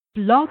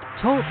Blog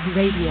Talk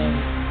Radio.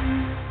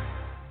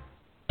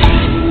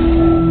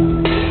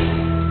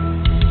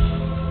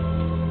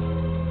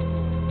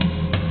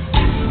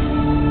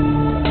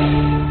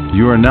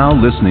 You are now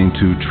listening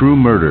to True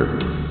Murder,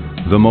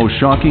 the most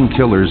shocking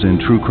killers in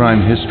true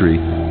crime history,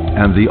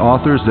 and the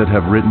authors that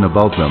have written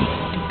about them.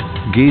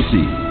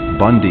 Gacy,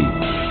 Bundy,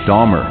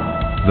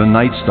 Dahmer, The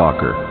Night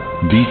Stalker,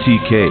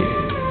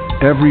 BTK.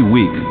 Every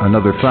week,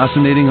 another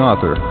fascinating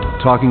author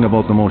talking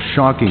about the most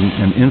shocking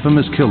and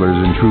infamous killers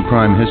in true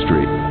crime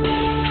history.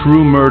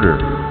 True Murder,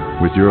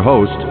 with your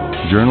host,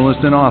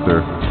 journalist and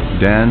author,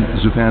 Dan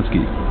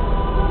Zupansky.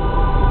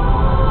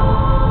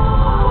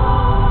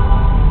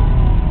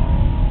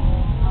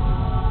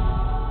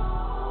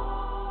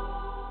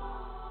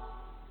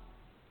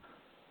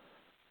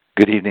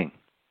 Good evening.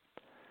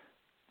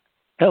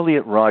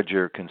 Elliot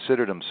Rodger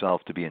considered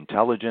himself to be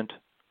intelligent,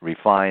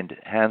 refined,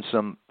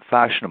 handsome,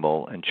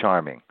 fashionable, and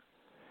charming.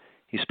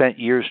 He spent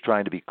years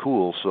trying to be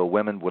cool so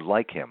women would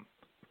like him.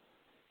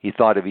 He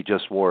thought if he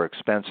just wore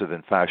expensive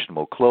and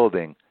fashionable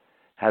clothing,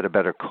 had a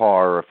better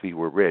car, or if he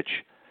were rich,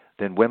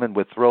 then women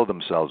would throw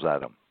themselves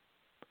at him.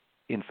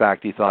 In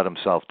fact, he thought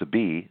himself to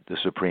be the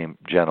supreme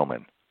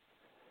gentleman.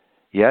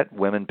 Yet,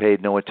 women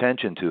paid no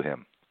attention to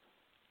him.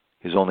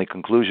 His only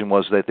conclusion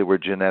was that they were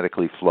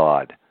genetically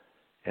flawed,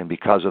 and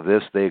because of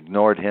this, they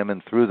ignored him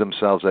and threw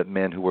themselves at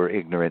men who were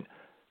ignorant,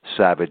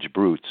 savage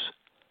brutes.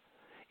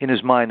 In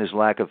his mind, his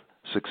lack of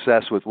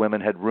success with women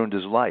had ruined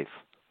his life.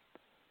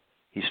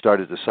 He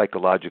started to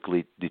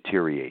psychologically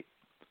deteriorate.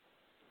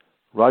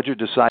 Rodger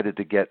decided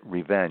to get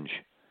revenge.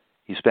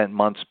 He spent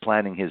months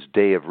planning his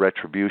day of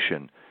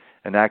retribution,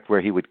 an act where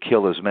he would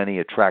kill as many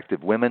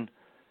attractive women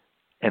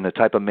and the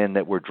type of men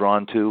that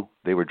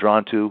they were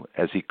drawn to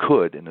as he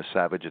could in a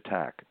savage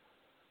attack.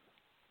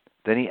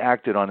 Then he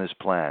acted on his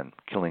plan,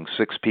 killing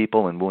 6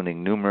 people and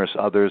wounding numerous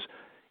others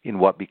in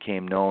what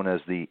became known as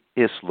the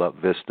Isla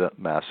Vista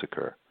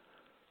Massacre.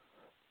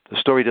 The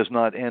story does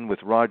not end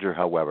with Rodger,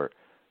 however,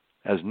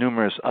 as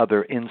numerous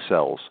other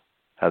incels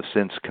have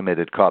since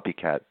committed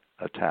copycat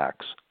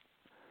attacks.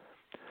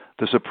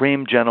 The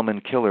Supreme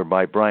Gentleman Killer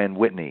by Brian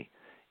Whitney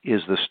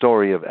is the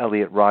story of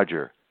Elliot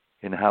Rodger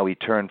in how he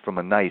turned from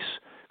a nice,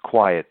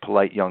 quiet,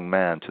 polite young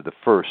man to the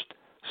first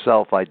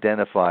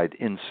self-identified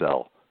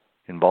incel,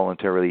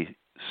 involuntarily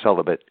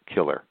celibate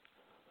killer.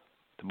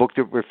 The book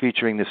that we're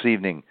featuring this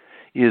evening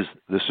is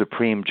The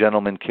Supreme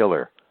Gentleman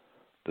Killer,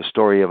 the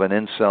story of an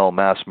incel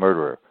mass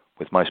murderer,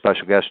 with my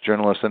special guest,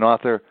 journalist and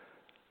author,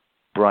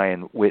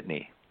 Brian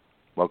Whitney.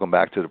 Welcome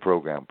back to the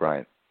program,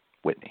 Brian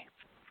Whitney.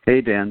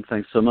 Hey, Dan.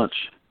 Thanks so much.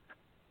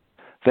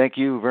 Thank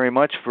you very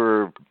much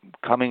for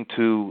coming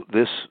to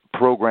this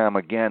program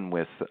again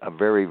with a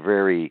very,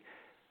 very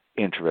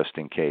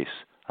interesting case,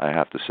 I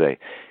have to say.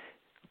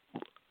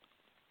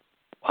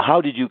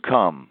 How did you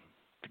come?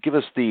 Give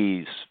us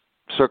the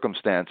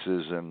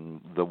circumstances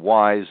and the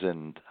whys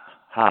and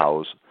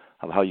hows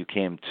of how you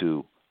came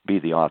to be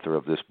the author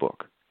of this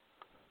book.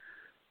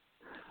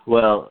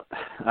 Well,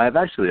 I've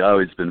actually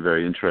always been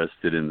very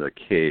interested in the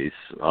case,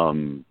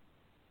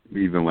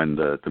 even when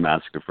the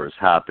massacre first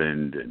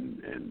happened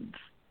and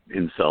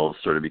incels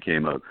sort of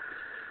became a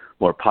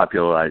more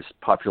popularized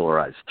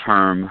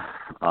term.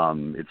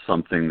 It's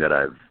something that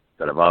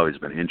I've always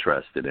been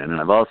interested in,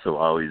 and I've also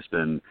always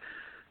been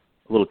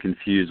a little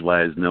confused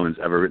why no one's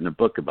ever written a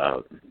book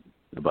about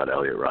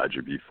Elliot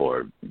Rodger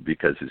before,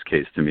 because his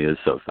case to me is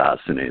so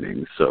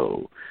fascinating.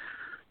 So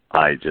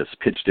I just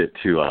pitched it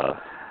to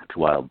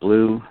Wild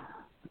Blue,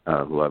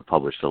 who I've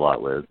published a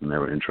lot with, and they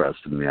were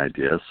interested in the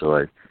idea. So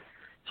I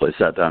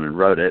sat down and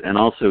wrote it. And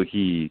also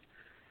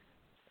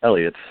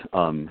Elliot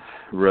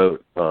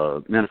wrote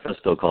a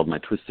manifesto called My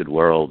Twisted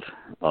World,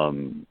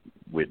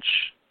 which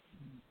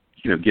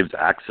gives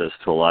access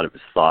to a lot of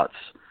his thoughts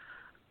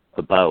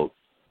about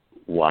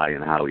why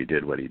and how he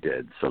did what he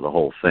did. So the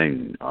whole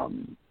thing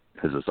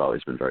has just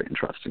always been very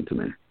interesting to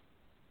me.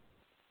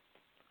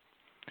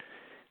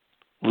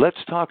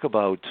 Let's talk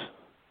about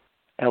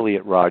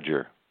Elliot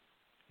Rodger.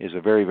 Is a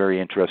very,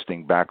 very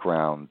interesting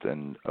background,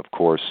 and of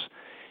course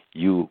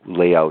you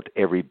lay out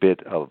every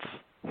bit of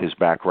his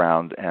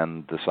background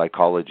and the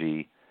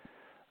psychology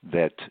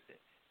that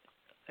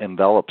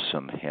envelops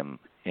him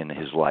in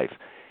his life.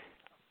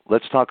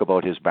 Let's talk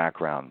about his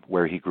background,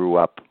 where he grew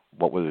up,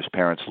 what were his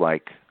parents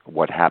like,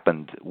 what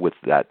happened with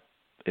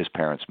his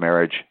parents'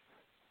 marriage.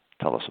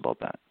 Tell us about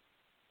that.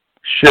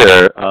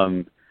 Sure.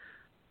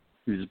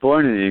 He was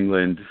born in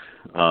England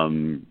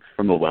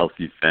from a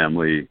wealthy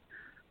family,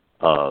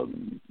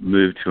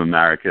 moved to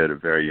America at a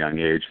very young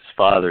age. His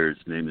father's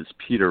name is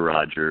Peter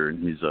Rodger,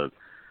 and he's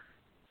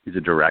a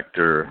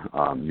director.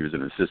 He was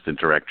an assistant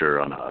director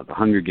on the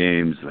Hunger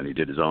Games, and then he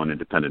did his own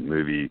independent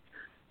movie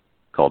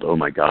called Oh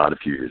My God a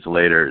few years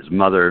later. His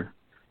mother,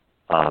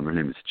 her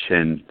name is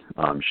Chin.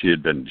 She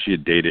had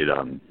dated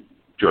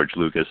George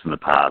Lucas in the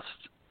past.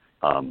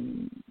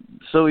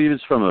 So he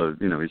was from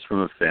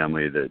a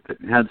family that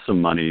had some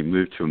money,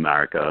 moved to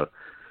America,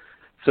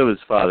 so his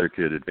father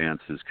could advance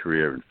his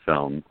career in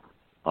film.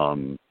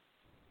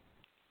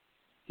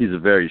 He's a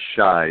very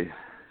shy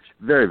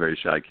very, very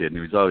shy kid, and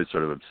he was always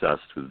sort of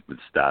obsessed with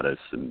status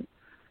and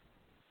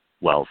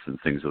wealth and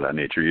things of that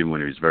nature, even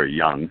when he was very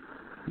young.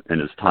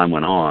 And as time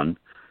went on,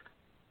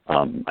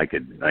 I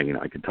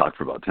could talk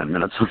for about 10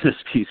 minutes on this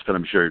piece, but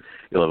I'm sure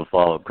you'll have a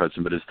follow-up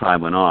question. But as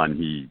time went on,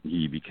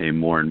 he became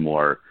more and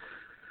more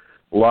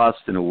lost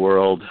in a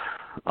world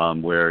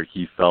where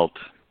he felt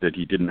that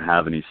he didn't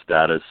have any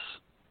status,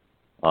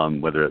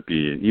 whether it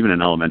be even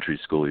in elementary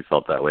school, he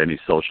felt that way, any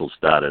social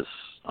status.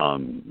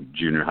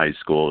 Junior high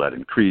school, that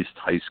increased.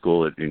 High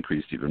school, it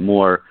increased even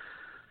more.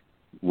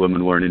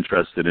 Women weren't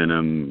interested in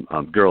him.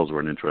 Girls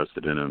weren't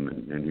interested in him,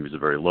 and he was a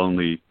very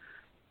lonely,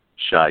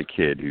 shy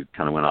kid who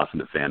kind of went off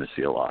into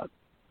fantasy a lot.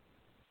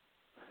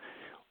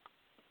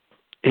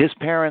 His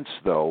parents,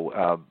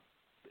 though,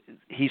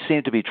 he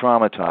seemed to be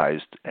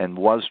traumatized and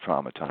was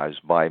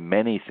traumatized by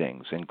many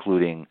things,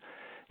 including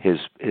his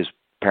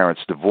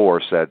parents'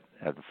 divorce at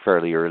a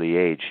fairly early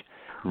age.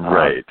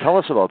 Right. Tell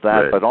us about that,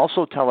 right. But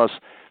also tell us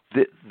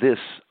this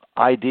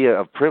idea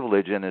of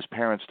privilege and his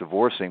parents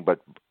divorcing, but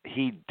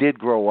he did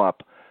grow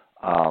up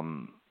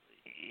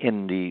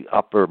in the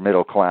upper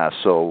middle class,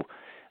 so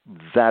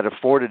that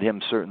afforded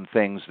him certain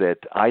things that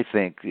I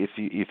think,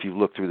 if you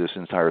look through this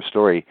entire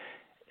story,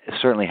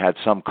 certainly had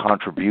some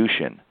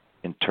contribution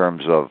in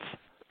terms of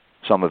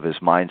some of his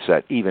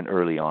mindset, even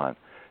early on.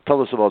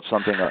 Tell us about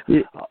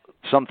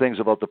some things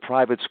about the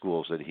private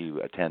schools that he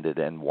attended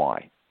and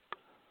why.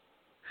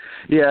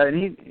 Yeah,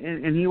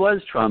 and he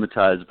was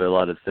traumatized by a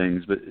lot of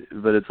things,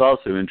 but it's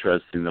also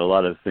interesting that a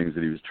lot of things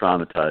that he was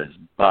traumatized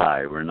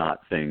by were not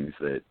things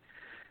that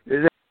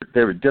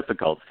they were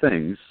difficult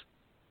things,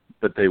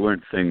 but they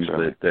weren't things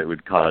that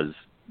would cause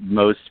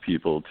most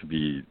people to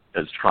be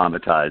as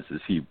traumatized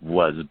as he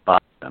was by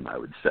them, I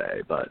would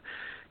say. But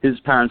his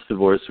parents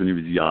divorced when he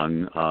was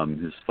young.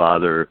 His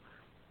father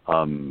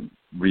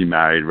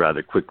remarried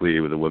rather quickly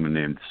with a woman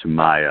named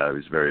Sumaya, who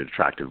was a very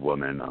attractive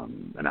woman,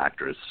 an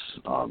actress.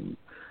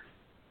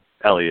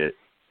 Elliot,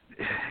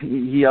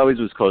 he always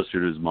was closer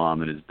to his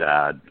mom and his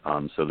dad,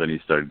 so then he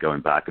started going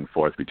back and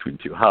forth between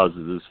two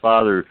houses. His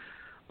father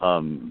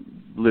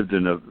lived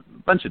in a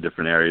bunch of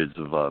different areas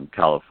of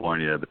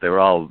California, but they were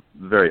all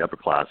very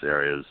upper-class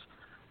areas,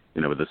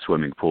 with a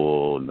swimming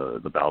pool and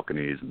the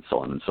balconies and so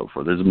on and so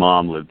forth. His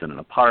mom lived in an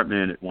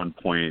apartment at one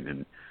point,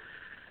 and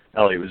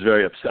Elliot was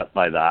very upset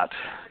by that,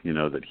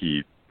 that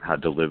he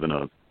had to live in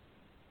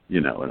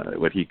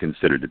what he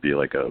considered to be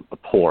like a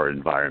poor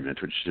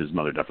environment, which his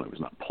mother definitely was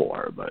not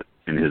poor, but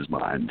in his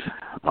mind,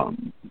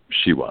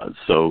 she was.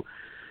 So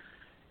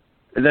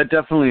that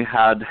definitely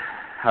had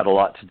a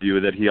lot to do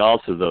with it. He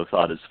also, though,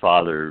 thought his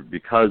father,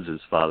 because his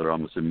father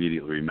almost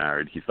immediately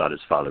remarried, he thought his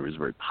father was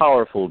very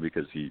powerful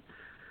because he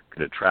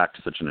could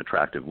attract such an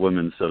attractive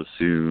woman so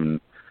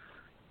soon.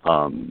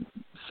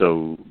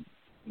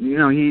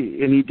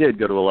 He did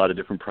go to a lot of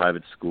different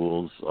private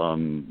schools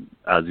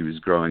as he was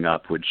growing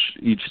up, which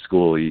each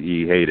school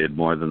he hated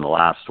more than the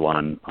last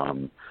one.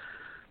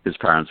 His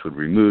parents would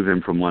remove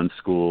him from one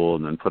school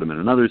and then put him in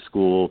another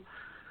school.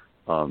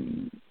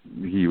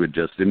 He would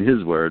just, in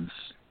his words,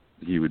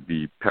 he would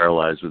be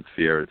paralyzed with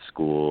fear at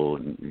school,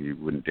 and he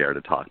wouldn't dare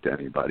to talk to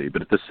anybody.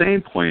 But at the same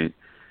point,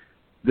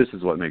 this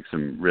is what makes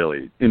him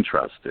really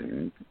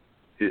interesting.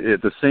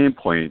 At the same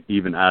point,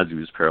 even as he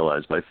was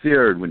paralyzed by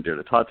fear and wouldn't dare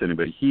to talk to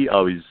anybody, he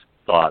always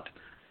thought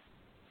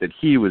that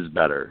he was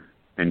better,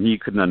 and he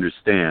couldn't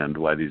understand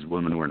why these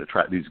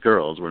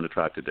girls weren't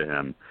attracted to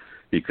him.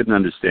 He couldn't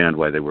understand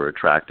why they were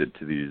attracted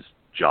to these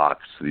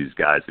jocks, these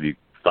guys that he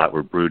thought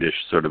were brutish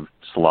sort of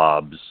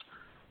slobs.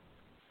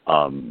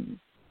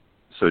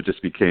 So it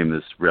just became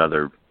this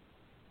rather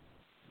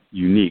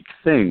unique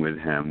thing with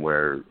him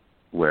where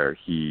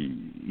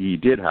he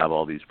did have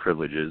all these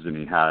privileges, and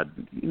he had,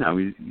 he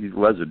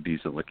was a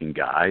decent looking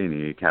guy, and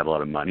he had a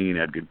lot of money and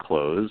had good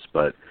clothes,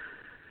 but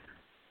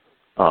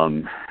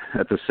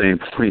at the same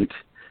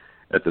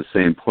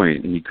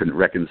point he couldn't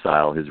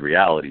reconcile his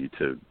reality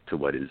to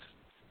what his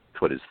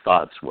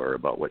thoughts were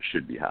about what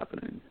should be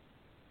happening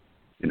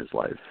in his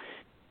life.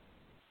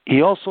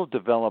 He also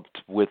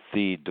developed, with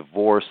the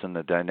divorce and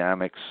the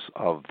dynamics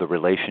of the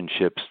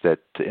relationships that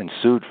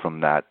ensued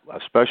from that,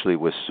 especially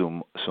with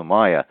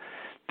Sumaya,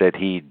 that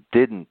he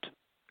didn't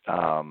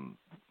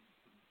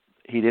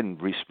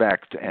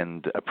respect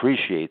and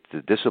appreciate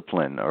the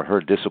discipline or her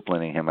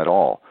disciplining him at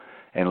all.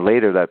 And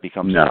later that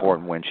becomes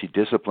important when she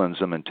disciplines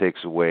him and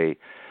takes away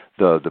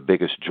the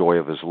biggest joy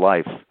of his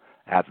life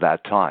at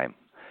that time.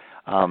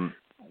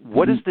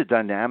 What is the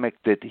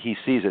dynamic that he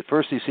sees? At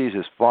first he sees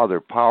his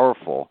father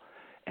powerful,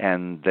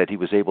 and that he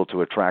was able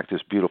to attract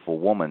this beautiful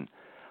woman.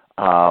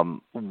 How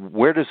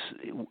does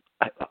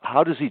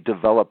he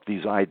develop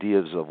these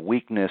ideas of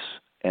weakness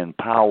and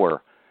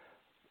power?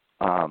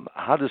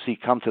 How does he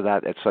come to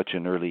that at such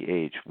an early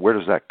age? Where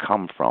does that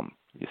come from,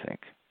 you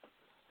think?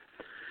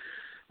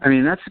 I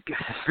mean, that's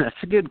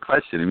a good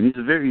question. I mean, he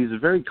was a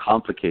very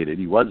complicated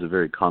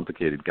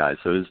guy.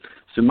 So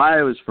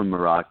Sumaya was from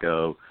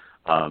Morocco.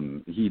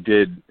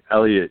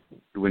 Elliot,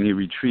 when he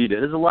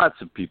retreated, as lots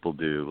of people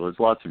do, as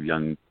lots of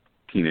young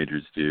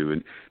teenagers do.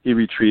 And he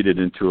retreated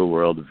into a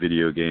world of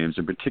video games.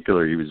 In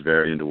particular, he was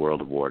very into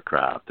World of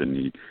Warcraft,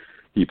 and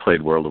he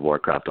played World of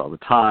Warcraft all the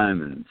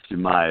time. And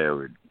Sumaya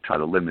would try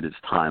to limit his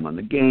time on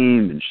the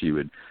game, and she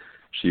would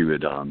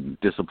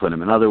discipline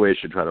him in other ways.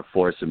 She'd try to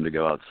force him to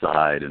go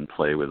outside and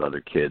play with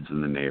other kids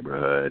in the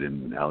neighborhood,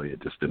 and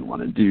Elliot just didn't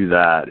want to do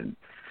that. And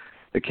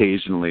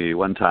occasionally,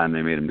 one time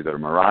they made him to go to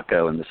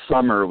Morocco in the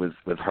summer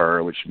with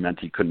her, which meant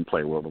he couldn't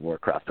play World of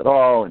Warcraft at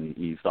all, and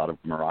he thought of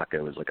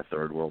Morocco as like a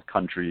third world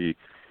country.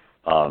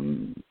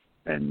 And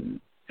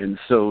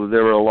so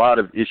there were a lot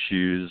of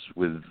issues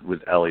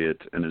with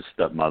Elliot and his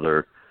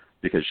stepmother,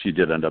 because she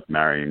did end up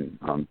marrying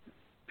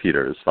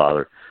Peter, his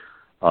father.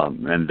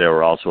 And there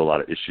were also a lot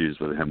of issues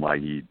with him, why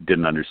he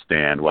didn't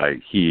understand why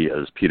he,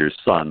 as Peter's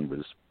son,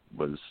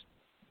 was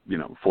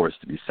forced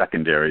to be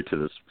secondary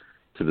to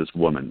this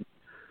woman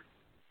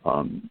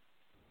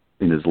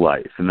in his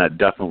life. And that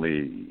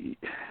definitely,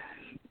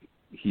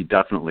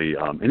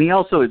 and he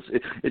also,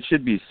 it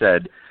should be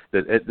said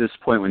that at this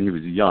point when he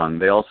was young,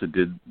 they also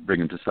did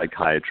bring him to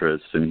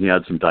psychiatrists, and he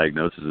had some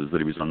diagnoses that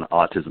he was on the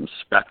autism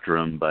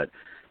spectrum, but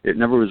it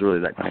never was really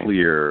that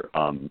clear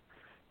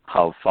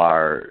how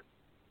far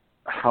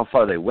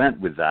they went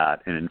with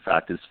that. And in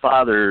fact, his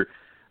father,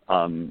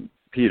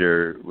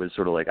 Peter, was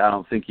sort of like, I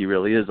don't think he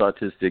really is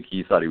autistic.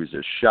 He thought he was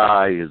just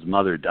shy. His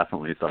mother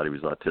definitely thought he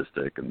was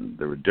autistic, and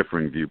there were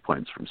differing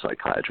viewpoints from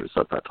psychiatrists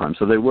at that time.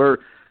 So they were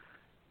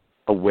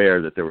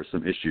aware that there were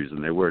some issues,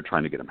 and they were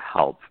trying to get him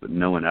help, but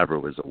no one ever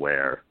was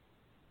aware,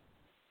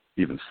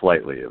 even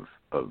slightly,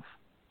 of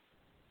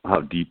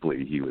how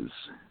deeply he was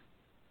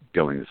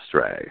going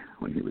astray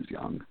when he was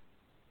young.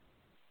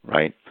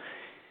 Right.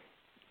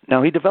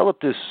 Now, he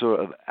developed this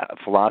sort of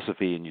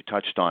philosophy, and you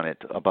touched on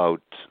it,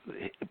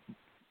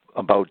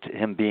 about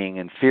him being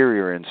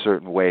inferior in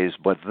certain ways,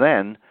 but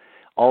then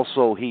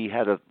also he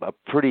had a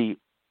pretty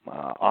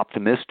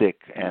optimistic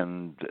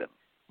and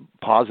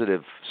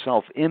positive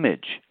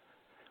self-image,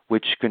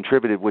 which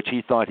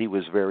he thought he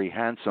was very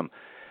handsome.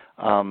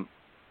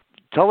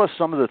 Tell us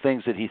some of the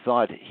things that he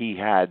thought he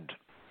had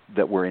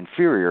that were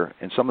inferior,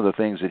 and some of the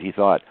things that he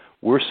thought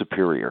were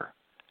superior.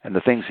 And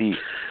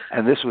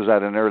and this was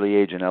at an early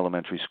age in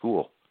elementary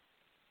school.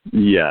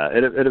 Yeah,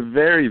 at a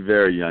very,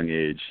 very young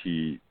age,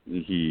 he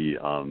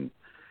was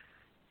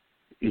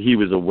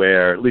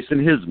aware, at least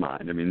in his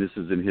mind. I mean, this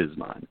is in his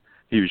mind.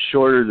 He was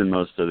shorter than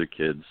most other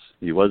kids.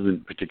 He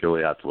wasn't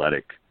particularly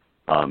athletic.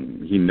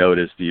 He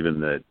noticed even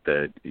that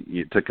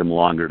it took him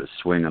longer to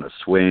swing on a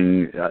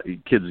swing.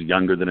 Kids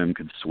younger than him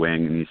could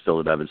swing, and he still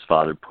would have his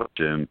father push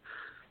him.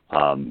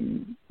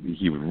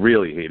 He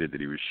really hated that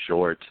he was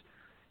short.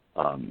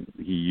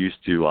 He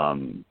used to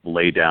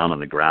lay down on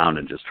the ground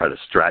and just try to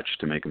stretch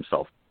to make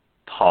himself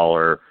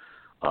taller.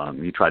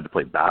 He tried to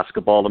play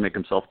basketball to make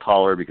himself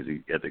taller, because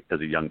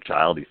as a young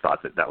child, he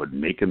thought that would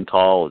make him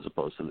tall, as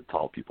opposed to the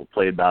tall people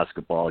played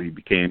basketball. He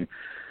became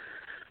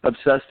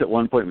obsessed at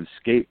one point with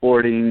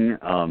skateboarding,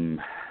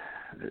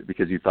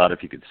 because he thought if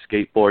he could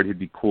skateboard, he'd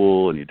be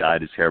cool, and he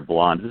dyed his hair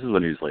blonde. This is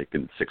when he was like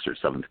in 6th or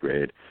 7th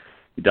grade.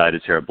 He dyed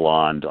his hair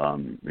blonde.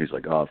 He's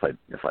like, oh,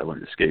 if I learn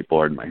to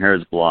skateboard and my hair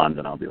is blonde,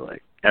 then I'll be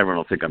like, everyone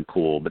will think I'm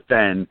cool. But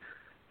then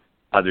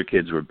other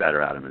kids were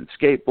better at him in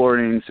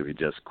skateboarding, so he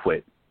just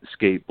quit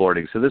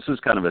skateboarding. So this was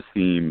kind of a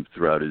theme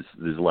throughout his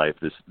life,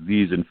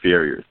 these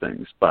inferior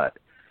things. But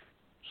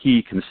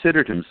he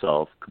considered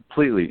himself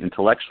completely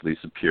intellectually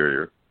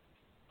superior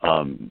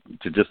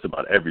to just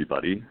about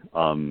everybody.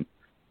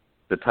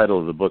 The title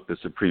of the book, The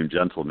Supreme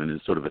Gentleman,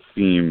 is sort of a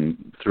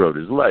theme throughout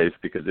his life,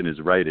 because in his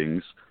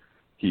writings,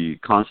 he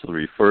constantly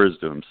refers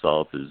to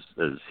himself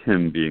as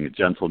him being a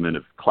gentleman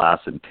of class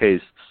and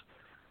tastes,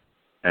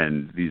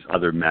 and these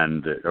other men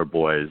that are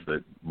boys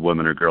that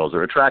women or girls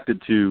are attracted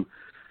to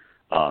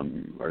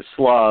are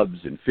slobs,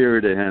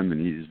 inferior to him, and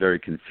he's very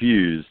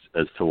confused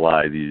as to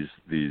why these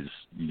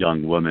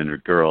young women or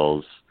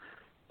girls,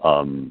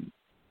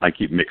 I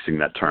keep mixing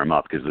that term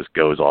up because this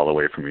goes all the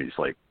way from he's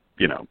like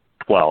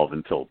 12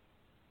 until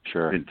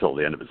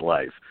the end of his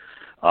life.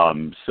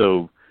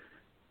 So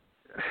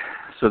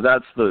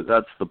that's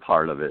the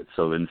part of it.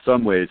 So in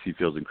some ways he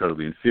feels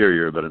incredibly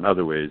inferior, but in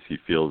other ways he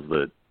feels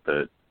that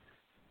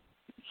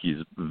he's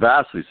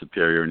vastly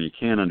superior, and he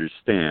can't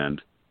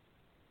understand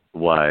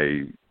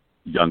why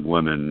young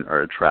women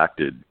are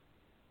attracted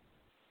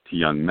to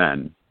young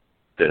men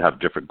that have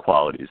different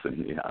qualities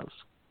than he has.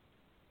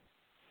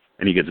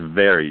 And he gets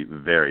very,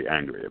 very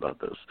angry about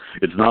this.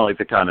 It's not like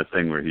the kind of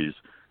thing where he's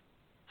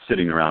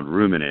sitting around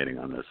ruminating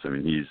on this. I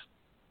mean,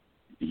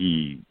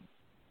 he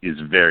is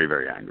very,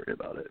 very angry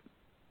about it.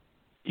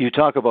 You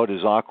talk about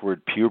his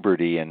awkward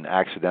puberty and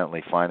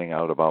accidentally finding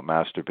out about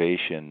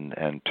masturbation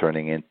and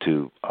turning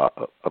into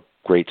a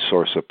great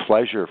source of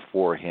pleasure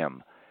for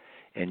him.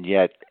 And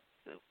yet,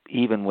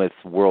 even with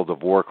World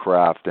of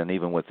Warcraft and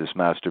even with this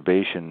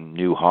masturbation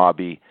new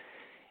hobby,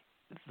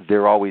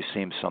 there always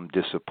seems some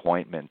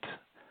disappointment.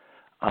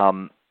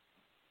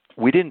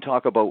 We didn't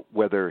talk about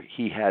whether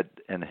he had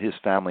and his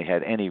family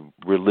had any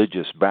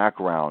religious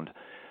background,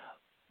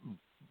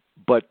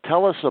 but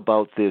tell us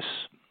about this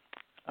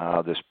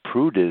this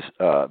prudish,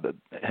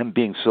 him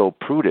being so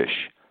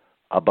prudish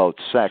about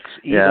sex,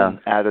 even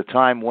at a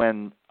time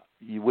when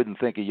you wouldn't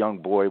think a young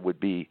boy would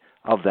be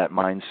of that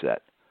mindset.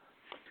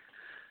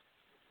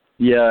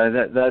 Yeah,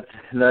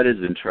 that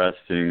is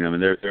interesting. I mean,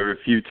 there were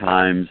a few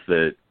times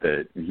that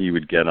he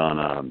would get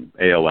on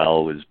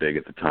AOL was big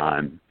at the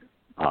time.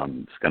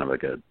 It's kind of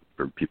like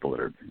for people that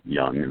are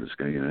young, it was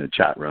going to get in a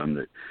chat room,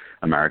 that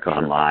America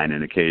Online,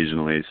 and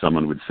occasionally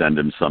someone would send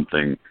him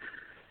something,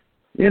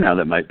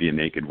 that might be a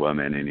naked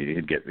woman, and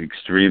he'd get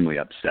extremely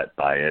upset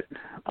by it.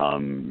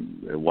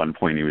 At one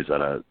point, he was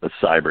at a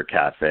cyber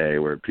cafe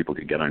where people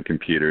could get on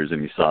computers,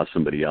 and he saw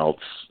somebody else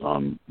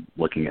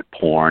looking at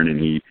porn, and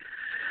he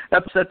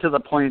upset to the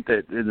point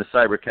that in the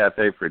cyber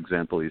cafe, for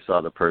example, he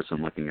saw the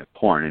person looking at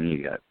porn, and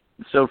he got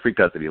so freaked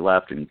out that he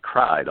left, and he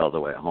cried all the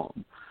way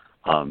home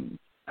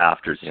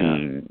after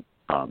seeing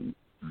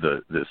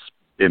this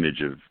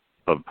image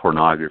of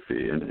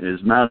pornography. And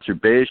his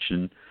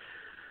masturbation,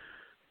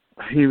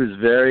 he was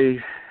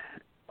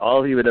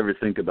all he would ever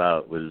think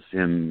about was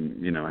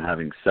him,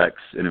 having sex,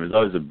 and it was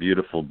always a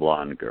beautiful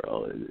blonde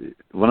girl.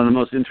 One of the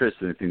most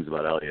interesting things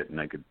about Elliot, and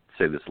I could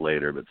say this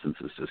later, but since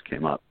this just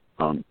came up,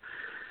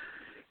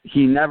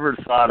 he never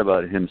thought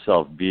about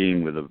himself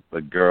being with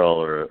a girl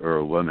or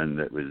a woman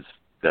that was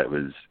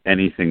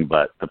anything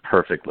but the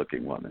perfect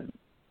looking woman.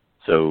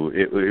 So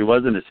it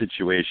wasn't a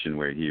situation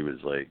where he was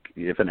like,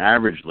 if an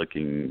average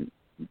looking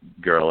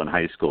girl in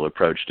high school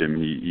approached him,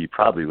 he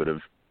probably would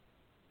have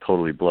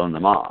totally blown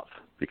them off,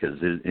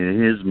 because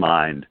in his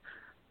mind,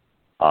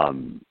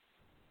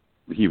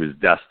 he was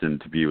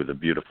destined to be with a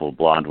beautiful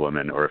blonde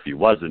woman, or if he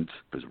wasn't,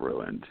 it was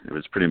ruined. It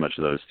was pretty much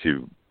those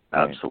two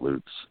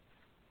absolutes.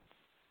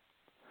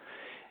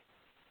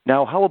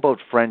 Now, how about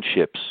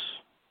friendships?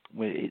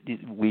 We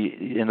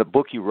in the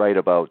book you write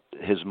about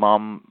his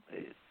mom.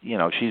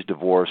 She's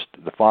divorced.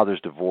 The father's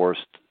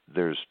divorced.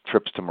 There's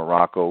trips to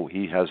Morocco.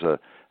 He has a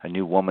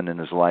new woman in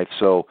his life.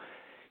 So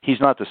he's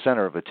not the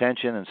center of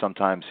attention, and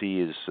sometimes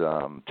he is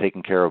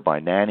taken care of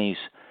by nannies.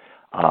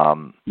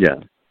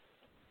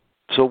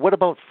 So what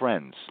about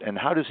friends? And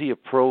how does he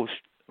approach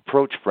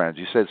friends?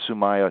 You said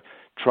Sumaya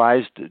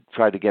tried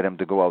to get him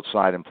to go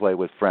outside and play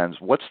with friends.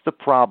 What's the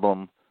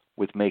problem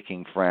with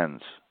making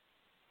friends?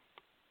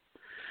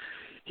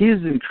 He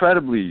was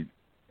incredibly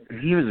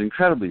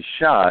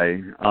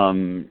shy.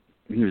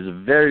 He was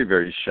a very,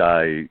 very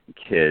shy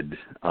kid.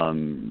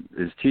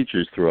 His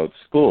teachers throughout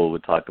school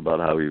would talk about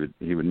how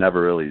he would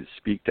never really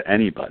speak to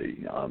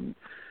anybody.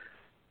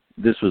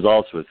 This was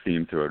also a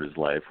theme throughout his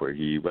life, where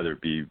whether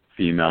it be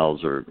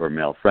females or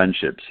male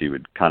friendships, he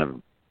would kind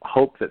of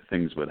hope that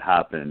things would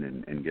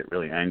happen and get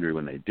really angry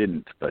when they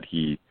didn't. But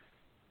he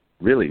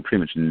really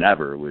pretty much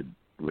never would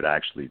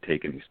actually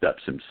take any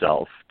steps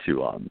himself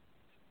to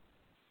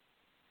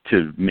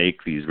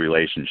make these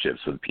relationships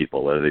with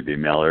people, whether they be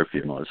male or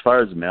female. As far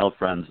as male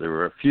friends, there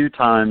were a few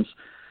times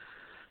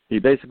he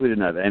basically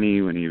didn't have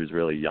any when he was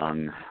really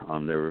young.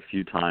 There were a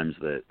few times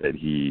that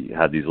he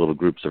had these little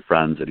groups of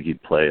friends that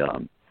he'd play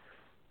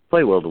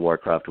World of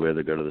Warcraft with,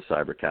 or go to the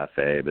cyber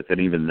cafe. But then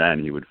even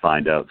then, he would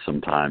find out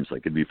sometimes,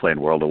 like he'd be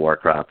playing World of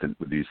Warcraft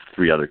with these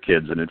three other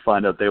kids, and he'd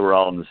find out they were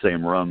all in the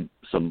same room,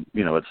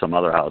 at some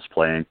other house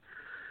playing,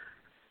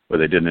 where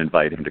they didn't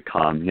invite him to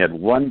come. He had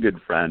one good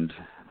friend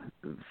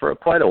for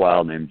quite a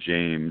while named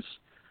James,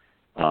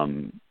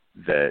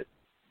 that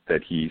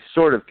he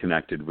sort of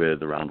connected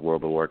with around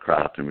World of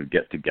Warcraft and would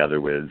get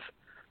together with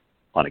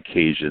on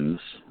occasions.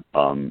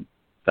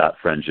 That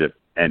friendship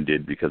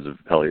ended because of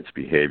Elliot's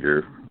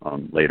behavior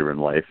later in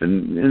life,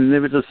 and it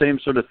was the same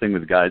sort of thing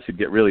with guys who'd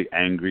get really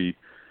angry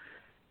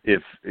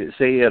if,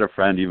 say, he had a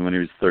friend even when he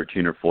was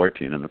 13 or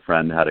 14, and the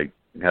friend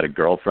had a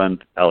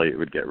girlfriend. Elliot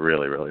would get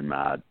really, really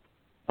mad.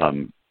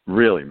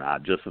 Really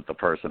mad, just that the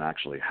person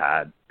actually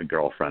had a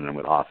girlfriend, and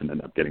would often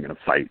end up getting in a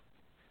fight,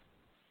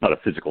 not a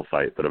physical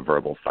fight, but a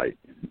verbal fight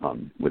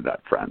with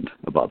that friend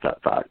about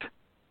that fact.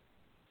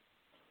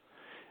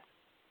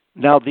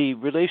 Now, the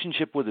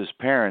relationship with his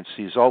parents,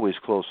 he's always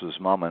close to his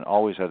mom and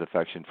always had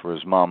affection for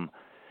his mom,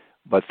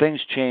 but things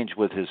change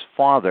with his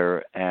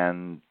father,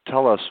 and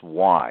tell us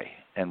why,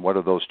 and what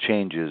do those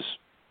changes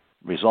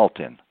result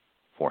in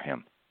for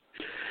him?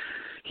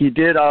 He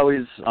did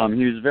always,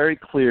 he was very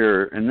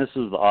clear, and this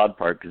is the odd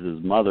part, because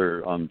his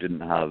mother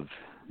didn't have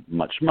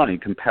much money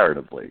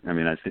comparatively. I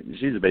mean, I think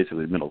she's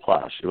basically middle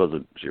class. She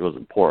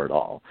wasn't poor at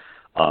all.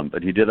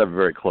 But he did have a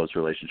very close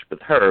relationship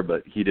with her,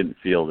 but he didn't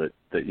feel that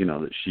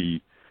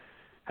she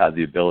had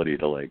the ability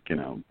to,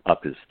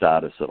 up his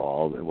status at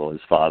all. Well,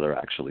 his father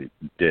actually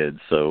did.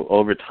 So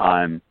over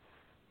time,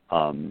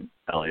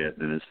 Elliot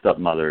and his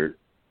stepmother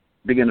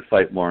began to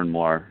fight more and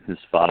more. His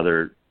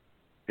father,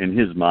 in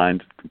his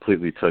mind,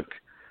 completely took...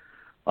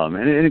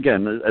 and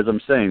again, as I'm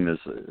saying this,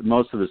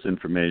 most of this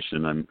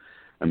information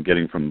I'm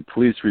getting from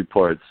police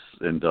reports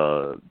and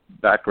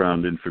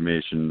background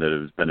information that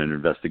has been in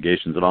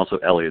investigations, and also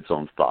Elliot's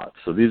own thoughts.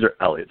 So these are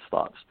Elliot's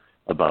thoughts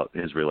about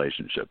his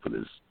relationship with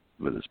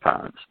his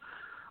parents.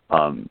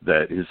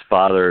 That his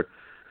father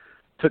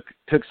took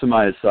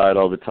Sumaya aside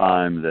all the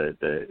time.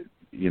 That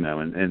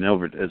and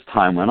over as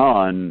time went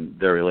on,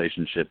 their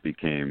relationship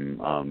became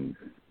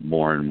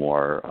more and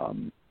more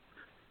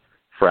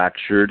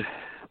fractured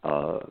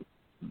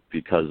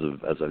because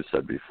of, as I've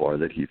said before,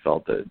 that he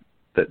felt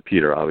that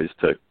Peter always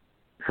took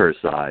her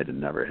side and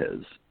never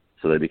his.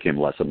 So they became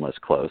less and less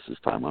close as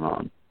time went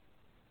on.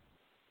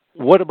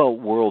 What about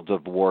World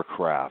of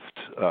Warcraft?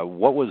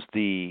 What was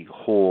the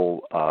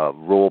whole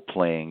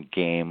role-playing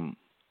game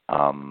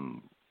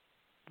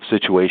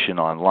situation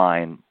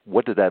online?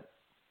 What did that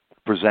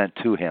present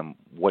to him?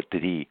 What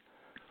did he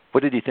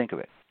think of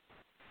it?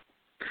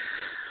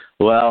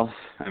 Well,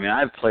 I mean,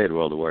 I've played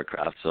World of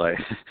Warcraft, so I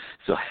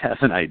have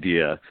an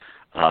idea.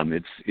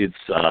 It's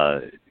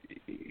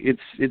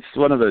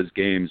one of those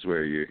games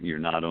where you're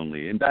not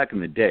only, and back in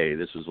the day,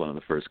 this was one of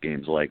the first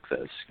games like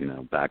this.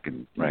 Back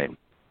in right.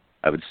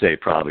 I would say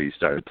probably you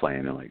started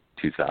playing in like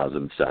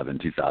 2007,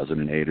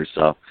 2008 or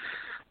so.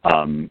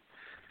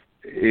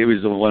 It was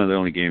one of the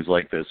only games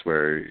like this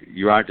where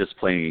you aren't just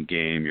playing a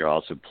game, you're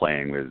also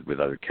playing with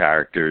other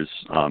characters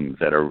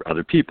that are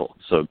other people.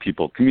 So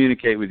people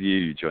communicate with you,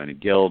 you join a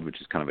guild,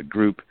 which is kind of a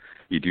group,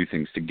 you do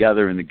things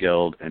together in the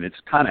guild, and it's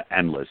kind of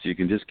endless. You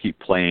can just keep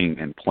playing,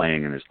 and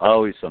there's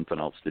always something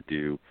else to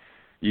do.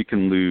 You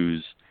can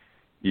lose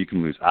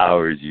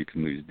hours, you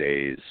can lose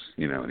days,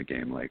 in a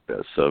game like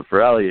this. So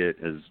for Elliot,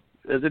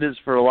 as it is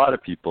for a lot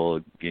of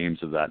people, games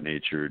of that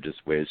nature are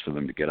just ways for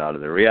them to get out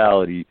of their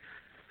reality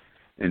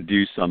and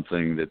do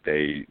something that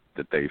they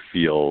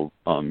feel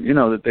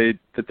that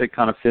they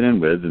kind of fit in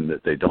with, and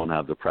that they don't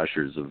have the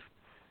pressures of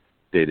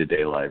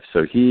day-to-day life.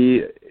 So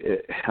he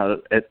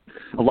had, at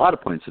a lot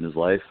of points in his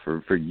life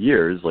for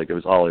years, like it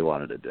was all he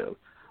wanted to do.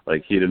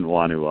 Like he didn't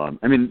want to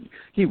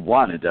he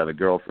wanted to have a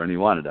girlfriend, he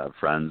wanted to have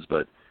friends,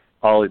 but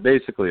all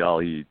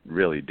he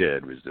really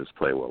did was just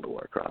play World of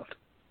Warcraft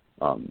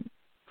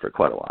for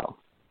quite a while,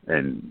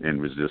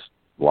 and was just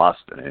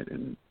lost in it,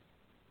 and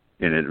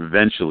it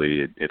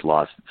eventually it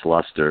lost its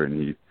luster,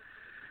 and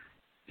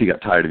he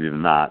got tired of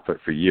even that. But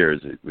for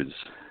years it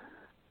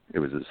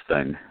was his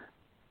thing.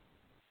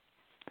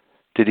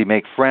 Did he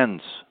make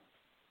friends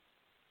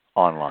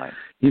online?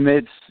 He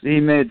made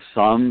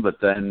some, but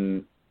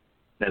then,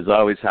 as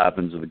always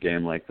happens with a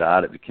game like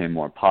that, it became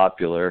more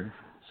popular.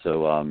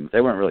 So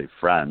they weren't really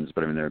friends,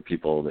 but there were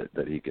people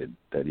that he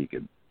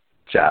could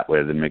chat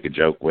with and make a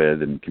joke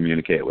with and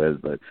communicate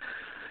with. But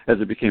as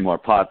it became more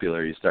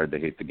popular, he started to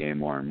hate the game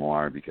more and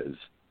more because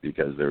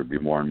there would be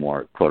more and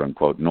more quote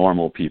unquote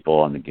normal people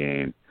on the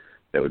game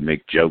that would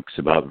make jokes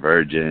about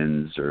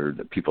virgins, or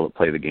that people that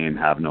play the game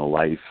have no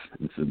life.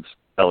 And since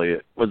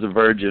Elliot was a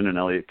virgin and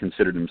Elliot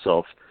considered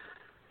himself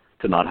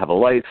to not have a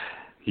life,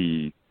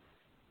 he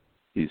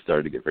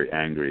started to get very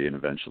angry and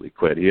eventually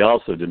quit. He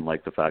also didn't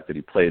like the fact that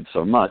he played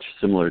so much,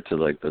 similar to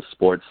like the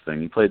sports thing.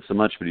 He played so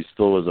much, but he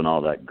still wasn't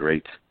all that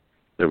great.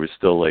 There was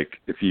still like,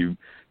 if you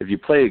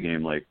play a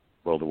game like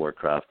World of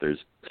Warcraft, there's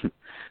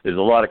a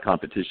lot of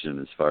competition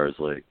as far as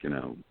like,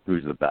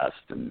 who's the best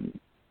and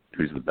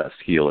who's the best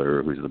healer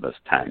or who's the best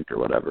tank or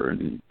whatever.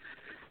 And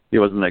he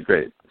wasn't that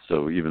great.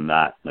 So even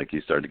that, like,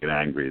 he started to get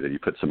angry that he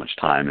put so much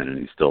time in and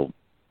he still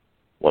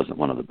wasn't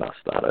one of the best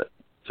at it.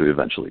 So he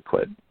eventually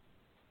quit.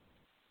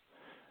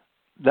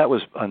 That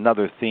was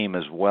another theme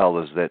as well,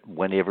 is that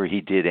whenever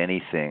he did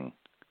anything,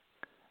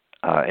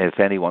 if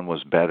anyone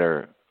was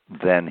better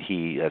than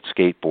he at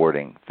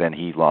skateboarding, then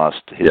he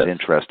lost his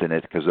interest in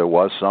it, because there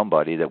was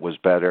somebody that was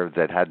better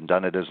that hadn't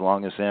done it as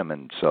long as him,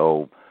 and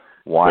so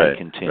why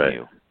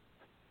continue? Right.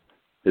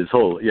 His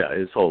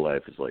whole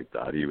life is like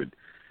that.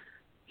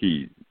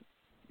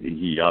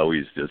 He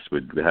always just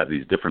would have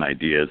these different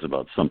ideas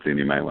about something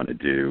he might want to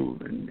do,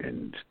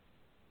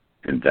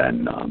 and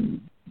then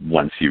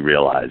once he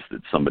realized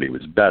that somebody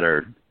was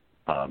better,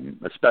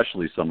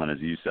 especially someone, as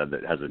you said,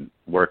 that hasn't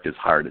worked as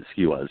hard as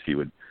he was, he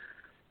would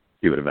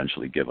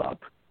eventually give up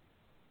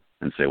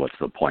and say, what's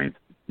the point,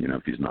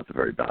 if he's not the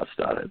very best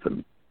at it,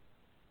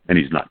 and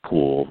he's not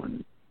cool,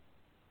 and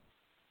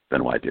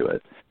then why do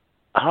it?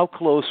 How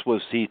close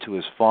was he to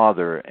his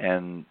father,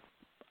 and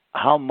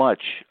how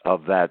much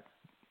of that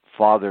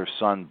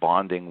father-son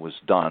bonding was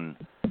done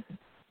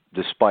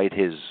despite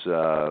his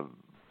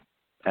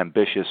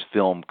ambitious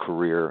film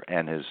career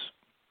and his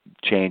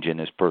change in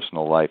his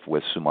personal life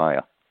with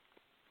Sumaya?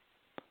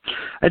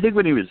 I think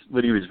when he was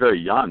very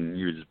young,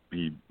 he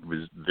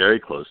was very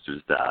close to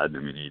his dad.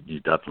 He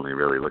definitely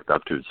really looked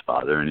up to his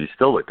father, and he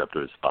still looked up to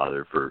his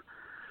father for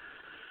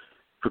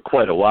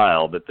quite a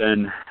while. But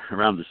then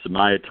around the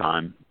Sumaya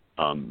time,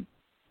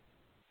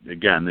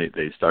 again,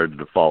 they started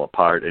to fall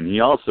apart, and he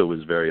also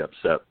was very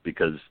upset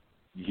because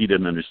he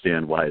didn't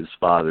understand why his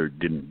father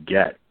didn't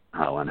get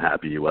how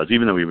unhappy he was.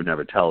 Even though he would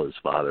never tell his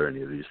father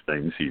any of these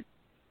things, he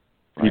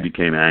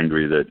became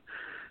angry that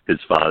his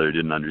father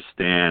didn't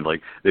understand.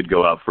 Like, they'd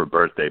go out for a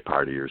birthday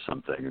party or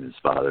something, and his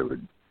father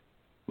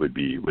would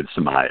be with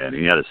Sumaya, and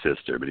he had a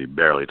sister, but he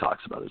barely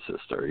talks about his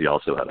sister. He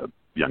also had a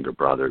younger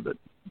brother, but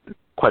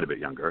quite a bit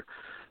younger.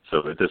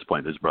 So at this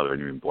point, his brother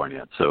hadn't even born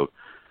yet. So,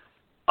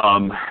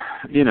 and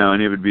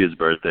it would be his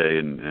birthday,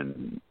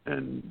 and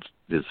and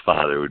his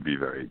father would be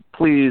very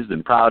pleased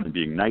and proud and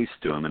being nice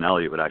to him, and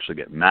Elliot would actually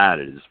get mad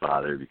at his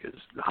father because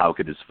how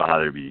could his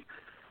father be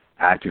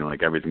acting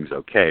like everything's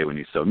okay when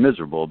he's so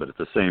miserable? But at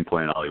the same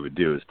point, all he would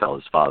do is tell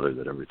his father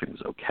that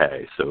everything's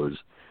okay. So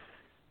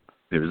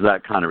it was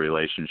that kind of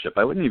relationship.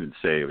 I wouldn't even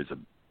say it was a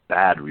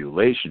bad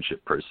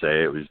relationship per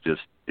se. It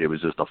was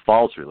just a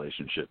false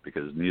relationship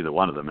because neither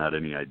one of them had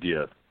any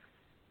idea,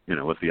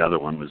 what the other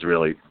one was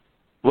really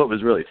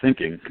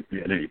thinking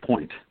at any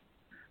point.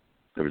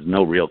 There was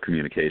no real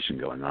communication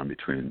going on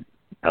between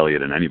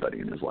Elliot and anybody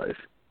in his life.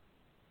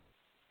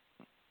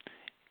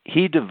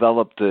 He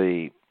developed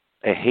a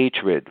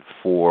hatred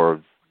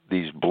for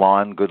these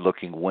blonde,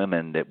 good-looking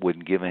women that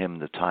wouldn't give him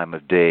the time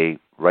of day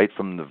right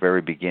from the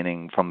very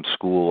beginning, from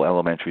school,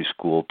 elementary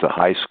school, to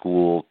high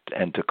school,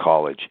 and to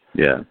college.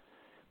 Yeah.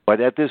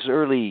 But at this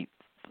early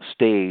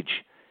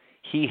stage,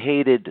 he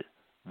hated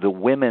the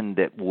women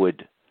that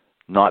would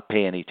not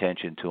pay any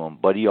attention to him.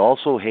 But he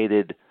also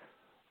hated,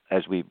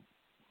 as we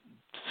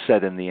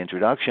said in the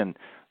introduction,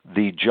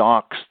 the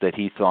jocks that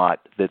he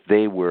thought that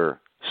they were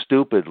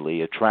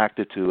stupidly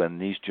attracted to,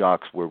 and these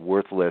jocks were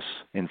worthless,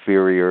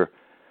 inferior.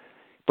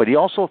 But he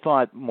also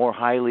thought more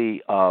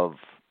highly of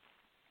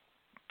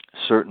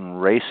certain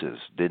races,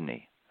 didn't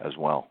he, as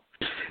well?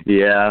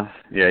 Yeah,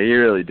 he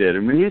really did.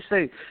 And when you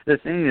say, the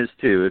thing is,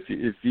 too,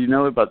 if you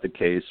know about the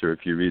case or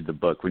if you read the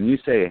book, when you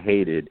say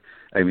hated,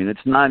 I mean, it's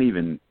not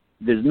even,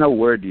 there's no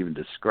word to even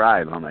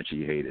describe how much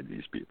he hated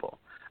these people.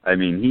 I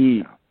mean,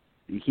 he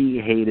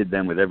hated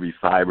them with every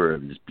fiber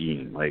of his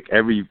being. Like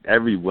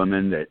every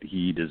woman that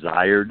he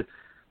desired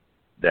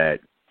that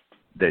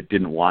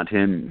didn't want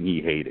him,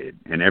 he hated.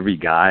 And every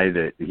guy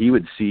that he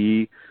would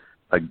see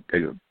an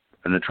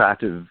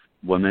attractive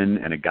woman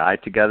and a guy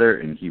together,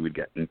 and he would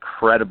get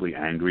incredibly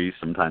angry.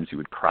 Sometimes he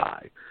would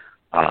cry.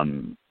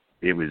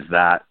 It was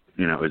that,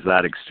 it was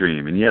that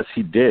extreme. And yes,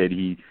 he did.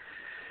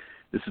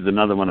 This is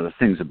another one of the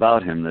things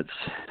about him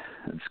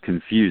that's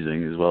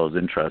confusing as well as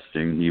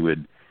interesting. He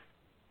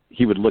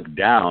would look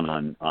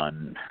down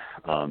on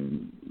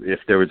if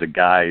there was a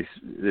guy,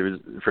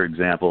 for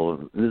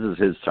example, this is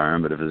his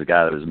term, but if there's a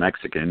guy that was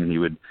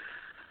Mexican,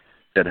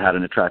 that had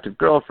an attractive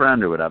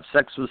girlfriend or would have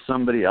sex with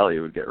somebody,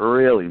 Elliot would get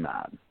really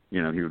mad. He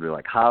would be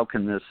like, how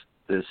can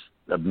this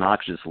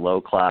obnoxious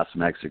low-class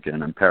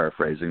Mexican, I'm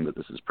paraphrasing, but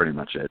this is pretty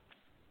much it,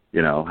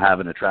 have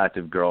an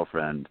attractive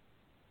girlfriend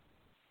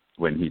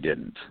when he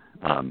didn't.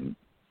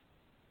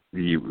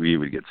 He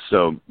would get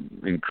so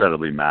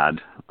incredibly mad.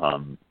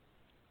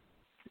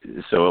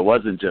 So it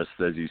wasn't just,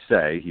 as you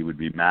say, he would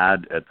be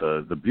mad at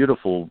the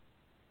beautiful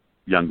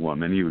young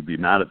woman. He would be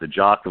mad at the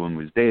jock the woman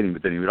was dating,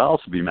 but then he would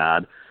also be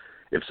mad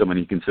if someone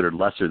he considered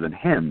lesser than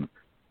him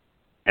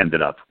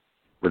ended up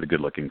with a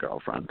good-looking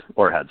girlfriend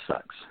or had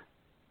sex.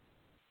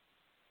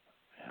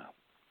 Yeah.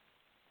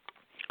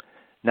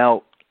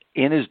 Now,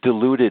 in his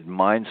deluded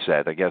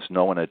mindset, I guess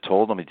no one had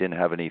told him. He didn't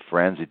have any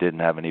friends. He didn't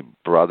have any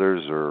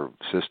brothers or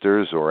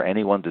sisters or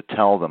anyone to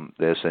tell them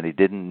this, and he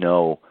didn't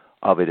know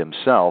of it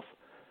himself.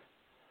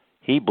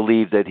 He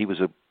believed that he was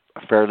a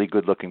fairly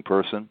good-looking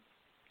person.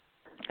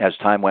 As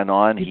time went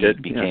on, he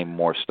became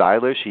more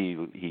stylish. He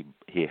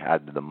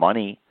had the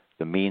money,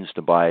 the means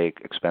to buy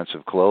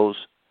expensive clothes.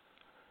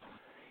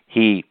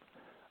 He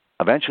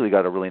eventually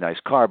got a really nice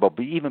car, but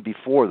even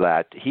before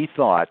that, he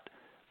thought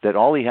that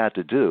all he had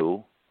to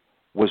do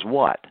was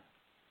what?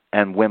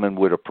 And women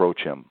would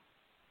approach him.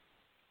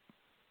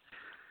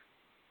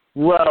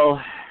 Well,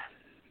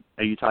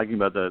 are you talking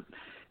about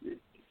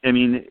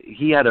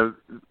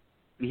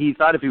he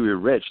thought if he were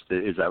rich,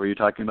 is that what you're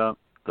talking about?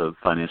 The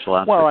financial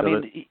aspect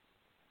of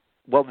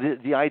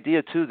it? The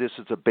idea, too, this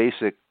is a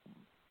basic,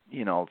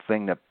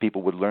 thing that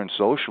people would learn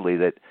socially,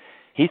 that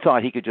he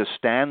thought he could just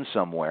stand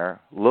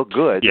somewhere, look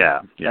good,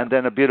 and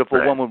then a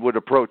beautiful woman would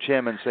approach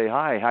him and say,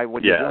 hi,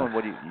 what are you doing?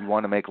 What do you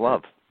want to make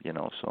love?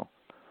 So.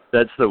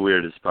 That's the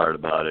weirdest part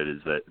about it,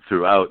 is that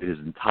throughout his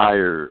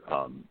entire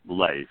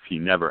life, he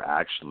never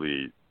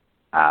actually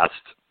asked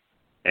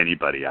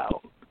anybody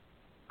out.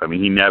 I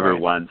mean, he never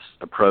once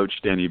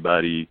approached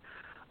anybody.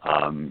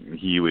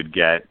 He would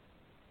get,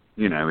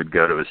 would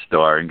go to a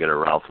store and get a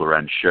Ralph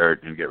Lauren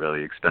shirt and get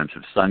really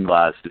expensive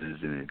sunglasses,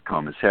 and he'd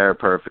comb his hair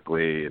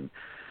perfectly, and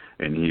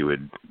he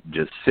would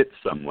just sit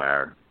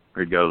somewhere,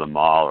 or he'd go to the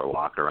mall or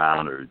walk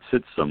around, or he'd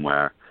sit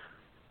somewhere.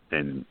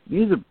 And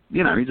he's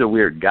a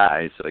weird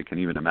guy, so I can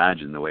even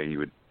imagine the way he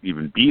would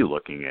even be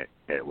looking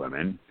at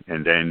women.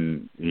 And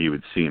then he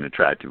would see an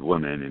attractive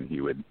woman, and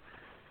he would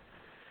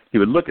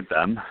look at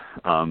them,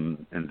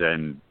 and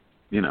then,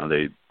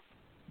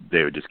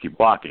 they would just keep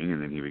walking,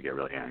 and then he would get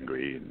really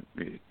angry.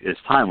 And as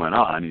time went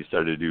on, he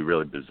started to do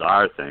really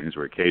bizarre things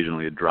where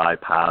occasionally he'd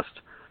drive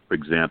past, for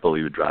example,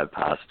 he would drive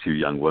past two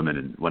young women,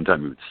 and one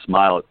time he would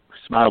smiled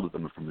at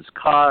them from his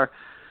car.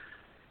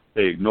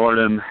 They ignored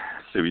him,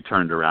 so he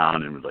turned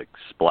around and would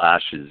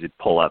splash he'd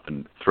pull up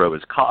and throw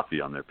his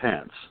coffee on their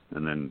pants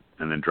and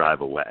then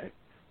drive away.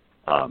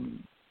 Wow.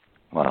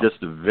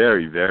 Just a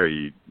very,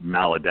 very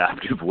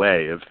maladaptive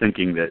way of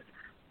thinking that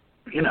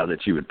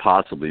you would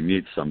possibly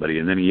meet somebody.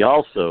 And then he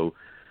also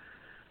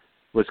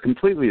was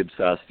completely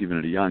obsessed, even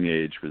at a young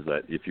age, was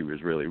that if he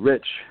was really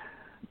rich,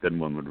 then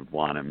women would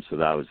want him. So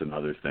that was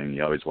another thing.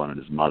 He always wanted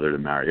his mother to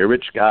marry a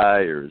rich guy,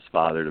 or his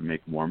father to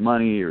make more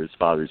money, or his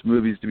father's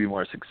movies to be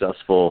more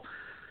successful.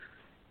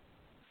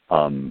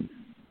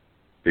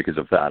 Because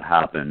if that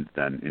happened,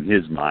 then in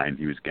his mind,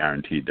 he was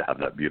guaranteed to have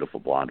that beautiful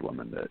blonde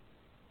woman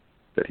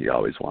that he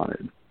always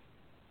wanted.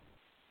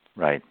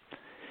 Right.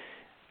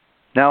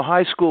 Now,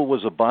 high school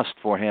was a bust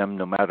for him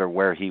no matter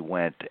where he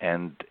went.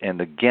 And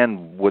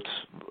again, what's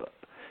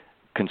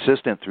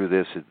consistent through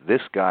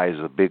this guy is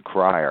a big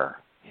crier.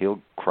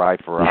 He'll cry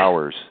for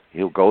hours.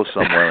 He'll go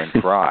somewhere and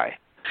cry.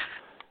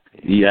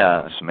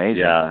 Yeah. It's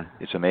amazing. Yeah.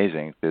 It's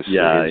amazing. This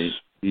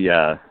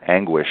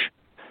anguish.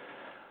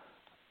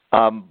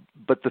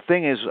 But the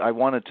thing is, I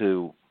wanted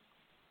to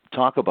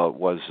talk about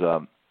was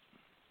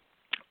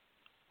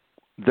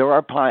there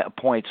are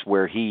points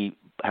where he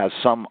has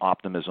some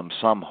optimism,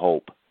 some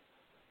hope.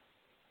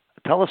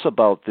 Tell us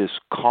about this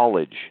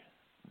college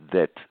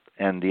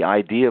and the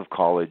idea of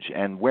college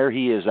and where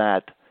he is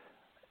at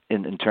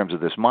in terms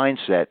of this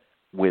mindset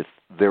with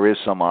there is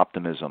some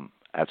optimism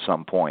at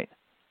some point.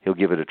 He'll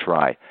give it a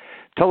try.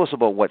 Tell us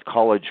about what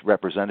college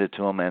represented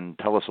to him and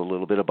tell us a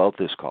little bit about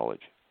this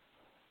college.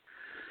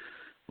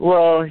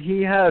 Well,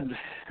 he had,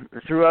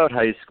 throughout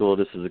high school,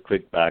 this is a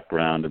quick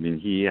background, I mean,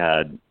 he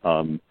had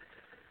a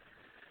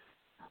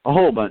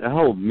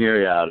whole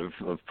myriad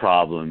of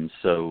problems.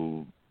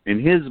 So in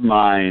his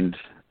mind,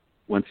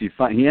 once he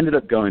ended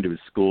up going to a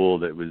school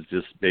that was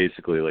just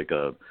basically like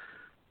a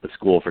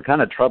school for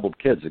kind of troubled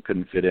kids that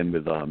couldn't fit in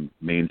with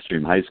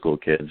mainstream high school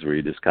kids, where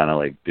he just kind of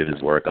like did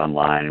his work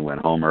online and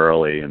went home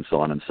early and so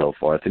on and so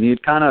forth. And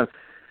he'd kind of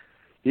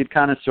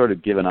sort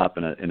of given up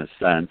in a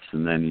sense,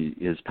 and then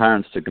his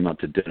parents took him up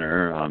to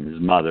dinner. His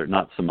mother,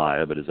 not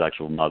Samaya, but his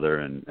actual mother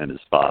and his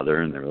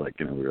father, and they were like,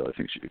 we really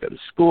think she should go to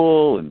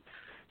school. And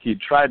he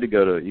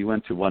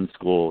went to one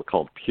school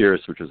called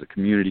Pierce, which was a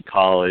community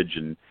college,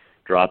 and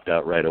dropped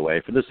out right away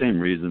for the same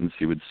reasons.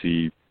 He would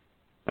see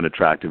an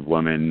attractive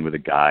woman with a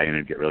guy and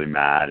he'd get really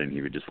mad, and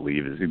he would just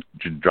leave.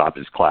 He'd drop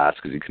his class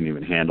because he couldn't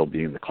even handle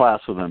being in the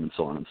class with him, and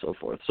so on and so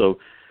forth. So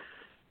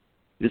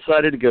he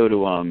decided to go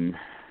to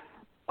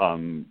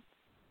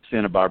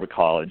Santa Barbara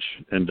College,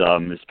 and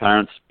his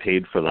parents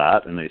paid for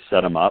that, and they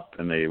set him up,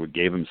 and they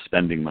gave him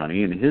spending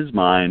money. In his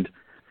mind,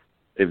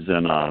 it was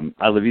in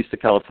Isla Vista,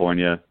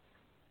 California,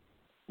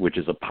 which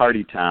is a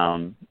party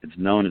town. It's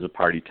known as a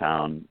party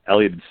town.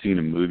 Elliot had seen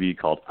a movie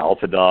called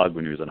Alpha Dog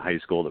when he was in high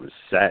school that was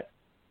set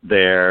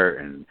there,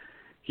 and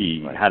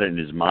he had it in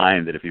his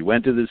mind that if he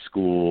went to this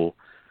school,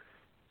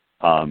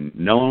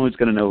 no one was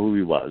going to know who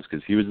he was,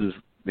 because he was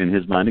in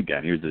his mind,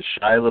 again, he was this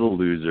shy little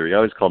loser. He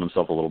always called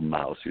himself a little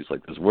mouse. He was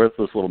like this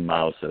worthless little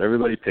mouse that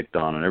everybody picked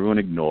on and everyone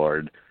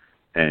ignored.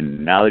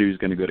 And now that he was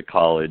going to go to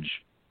college,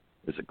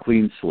 it was a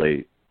clean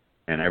slate,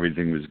 and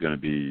everything was going to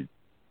be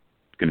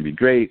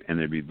great, and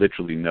there'd be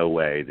literally no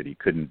way that he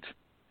couldn't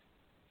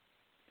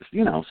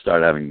just,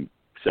 start having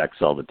sex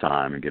all the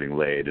time and getting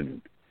laid,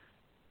 and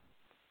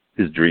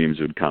his dreams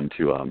would come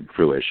to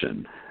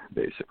fruition,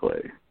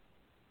 basically.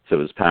 So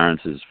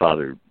his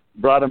father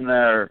brought him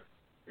there.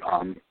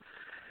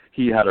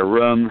 He had a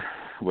room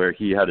where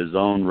he had his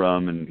own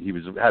room, and he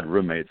had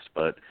roommates,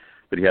 but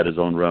he had his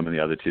own room, and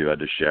the other two had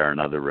to share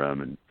another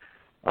room.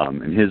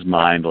 And in his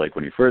mind, like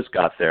when he first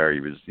got there, he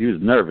was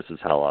nervous as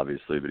hell,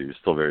 obviously, but he was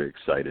still very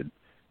excited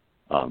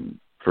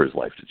for his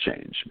life to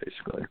change,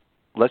 basically.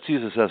 Let's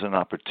use this as an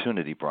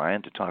opportunity,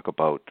 Brian, to talk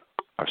about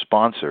our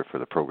sponsor for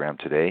the program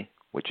today,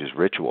 which is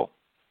Ritual.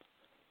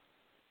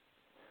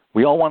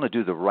 We all want to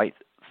do the right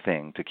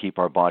thing to keep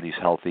our bodies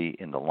healthy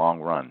in the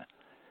long run.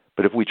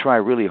 But if we try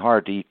really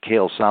hard to eat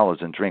kale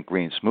salads and drink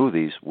green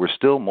smoothies, we're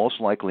still most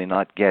likely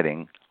not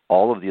getting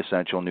all of the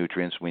essential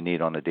nutrients we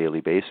need on a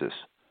daily basis.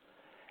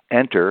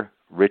 Enter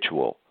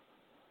Ritual,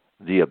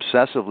 the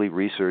obsessively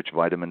researched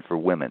vitamin for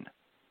women.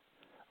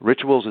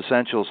 Ritual's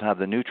essentials have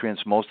the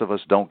nutrients most of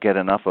us don't get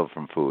enough of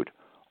from food,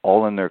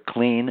 all in their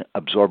clean,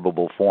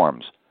 absorbable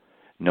forms.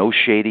 No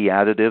shady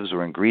additives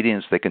or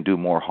ingredients that can do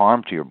more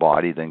harm to your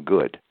body than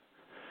good.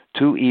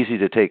 2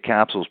 easy-to-take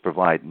capsules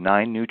provide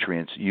 9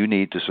 nutrients you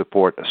need to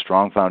support a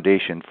strong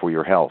foundation for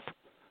your health.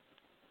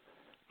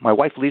 My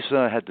wife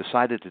Lisa had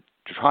decided to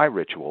try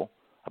Ritual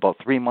about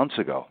 3 months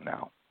ago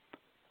now.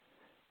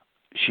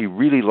 She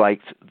really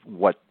liked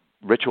what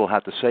Ritual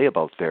had to say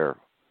about their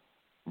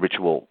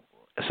Ritual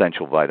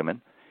essential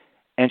vitamin,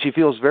 and she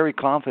feels very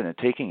confident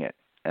taking it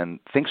and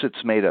thinks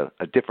it's made a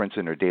difference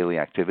in her daily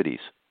activities.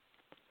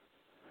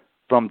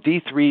 From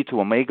D3 to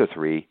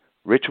omega-3,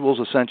 Ritual's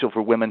Essential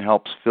for Women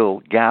helps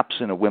fill gaps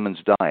in a woman's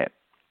diet.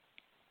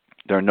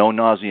 Their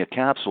no-nausea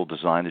capsule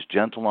design is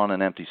gentle on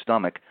an empty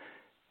stomach,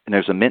 and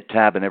there's a mint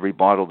tab in every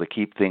bottle to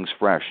keep things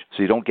fresh,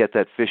 so you don't get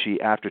that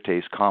fishy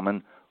aftertaste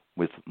common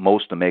with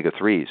most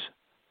omega-3s.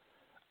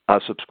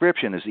 A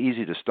subscription is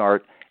easy to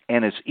start,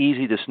 and it's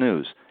easy to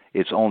snooze.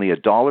 It's only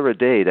 $1 a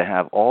day to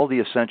have all the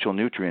essential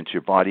nutrients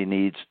your body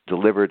needs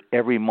delivered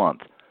every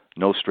month,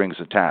 no strings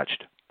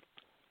attached.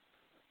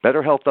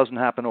 Better health doesn't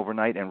happen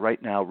overnight, and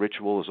right now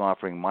Ritual is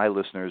offering my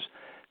listeners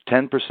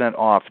 10%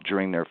 off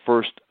during their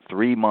first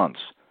 3 months.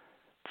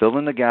 Fill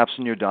in the gaps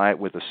in your diet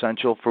with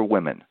Essential for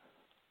Women,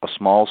 a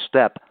small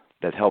step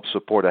that helps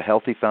support a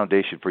healthy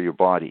foundation for your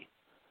body.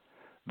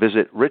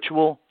 Visit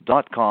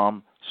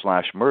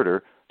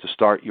ritual.com/murder to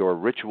start your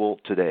ritual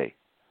today.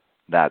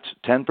 That's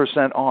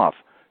 10% off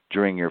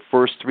during your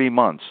first 3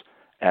 months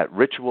at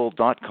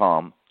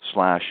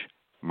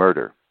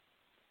ritual.com/murder.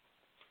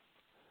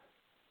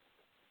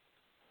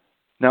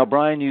 Now,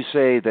 Brian, you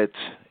say that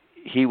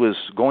he was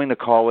going to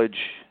college,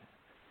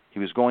 he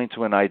was going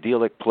to an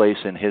idyllic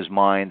place in his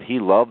mind, he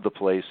loved the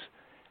place,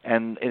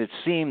 and it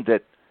seemed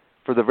that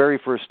for the very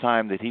first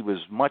time that he was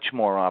much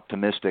more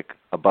optimistic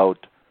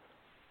about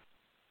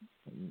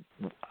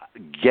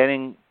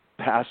getting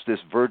past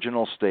this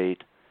virginal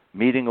state,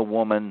 meeting a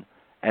woman,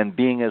 and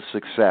being a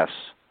success,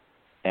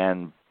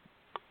 and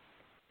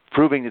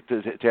proving it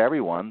to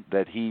everyone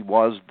that he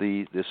was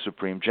the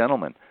supreme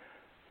gentleman.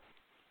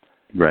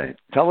 Right.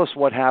 Tell us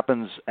what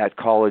happens at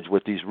college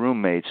with these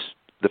roommates.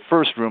 The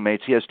first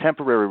roommates, he has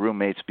temporary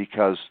roommates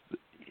because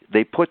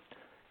they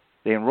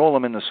enroll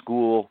him in the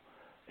school,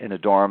 in the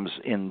dorms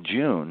in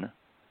June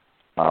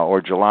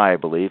or July, I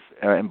believe,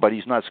 but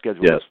he's not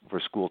scheduled for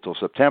school till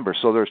September.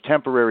 So there's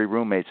temporary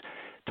roommates.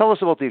 Tell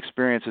us about the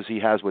experiences he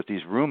has with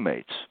these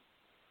roommates.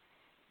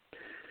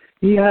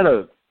 He had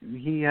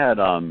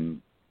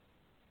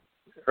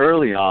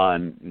early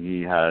on,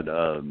 he had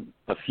a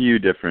few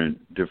different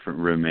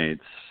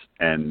roommates,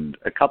 and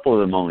a couple of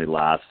them only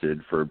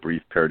lasted for a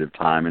brief period of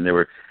time, and they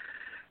were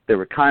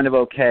kind of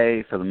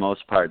okay for the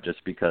most part,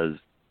 just because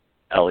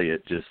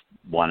Elliot just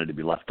wanted to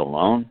be left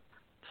alone.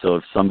 So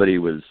if somebody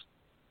was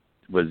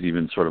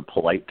even sort of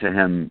polite to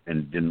him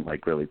and didn't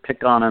really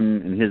pick on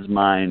him in his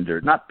mind, or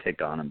not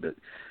pick on him, but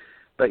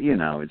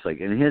it's like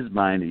in his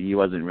mind, he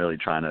wasn't really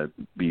trying to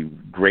be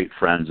great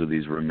friends with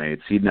these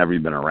roommates. He'd never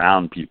even been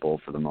around people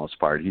for the most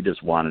part. He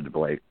just wanted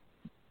to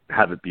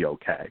have it be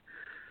okay.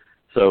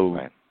 So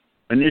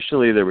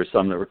initially there were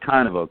some that were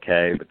kind of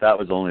okay, but that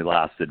was only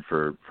lasted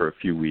for a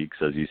few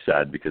weeks, as you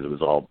said, because it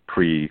was all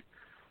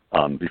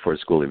before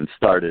school even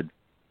started.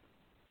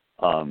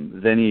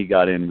 Then he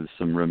got in with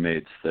some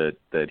roommates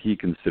that he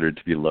considered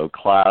to be low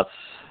class,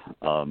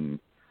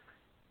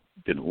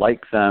 didn't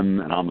like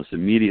them, and almost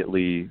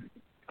immediately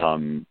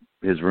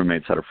his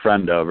roommates had a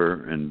friend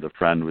over, and the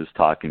friend was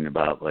talking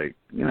about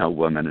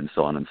women and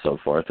so on and so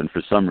forth. And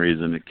for some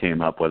reason it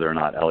came up whether or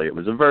not Elliot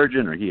was a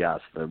virgin, or he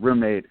asked the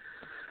roommate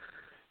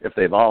if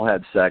they've all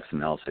had sex,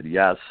 and they all said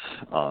yes,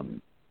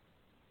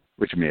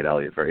 which made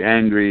Elliot very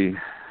angry.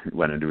 He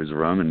went into his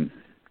room and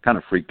kind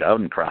of freaked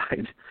out and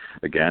cried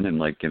again, and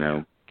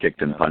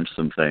kicked and punched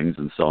some things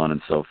and so on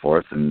and so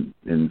forth. And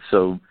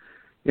so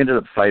he ended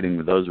up fighting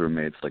with those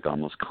roommates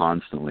almost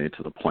constantly,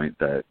 to the point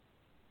that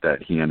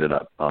he ended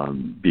up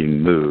being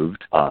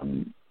moved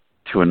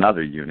to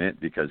another unit,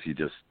 because he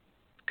just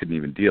couldn't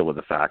even deal with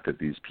the fact that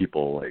these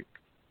people,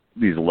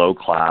 these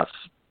low-class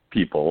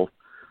people,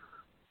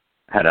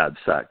 had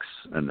sex,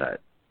 and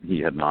that he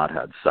had not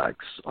had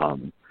sex.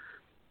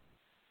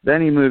 Then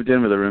he moved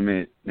in with a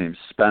roommate named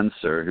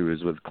Spencer, who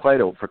was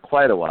for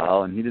quite a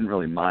while, and he didn't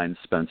really mind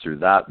Spencer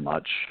that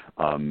much,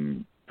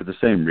 for the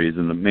same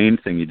reason. The main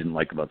thing he didn't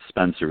like about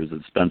Spencer was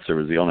that Spencer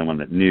was the only one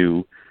that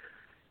knew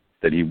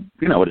that he,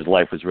 what his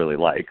life was really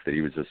like, that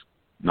he was just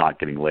not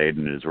getting laid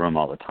in his room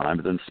all the time.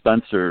 But then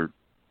Spencer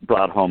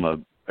brought home a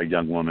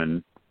young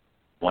woman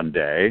one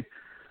day,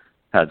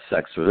 had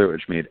sex with her,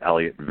 which made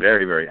Elliot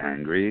very, very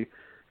angry.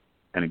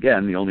 And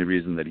again, the only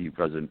reason that he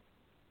could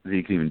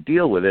even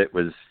deal with it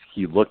was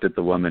he looked at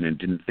the woman and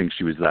didn't think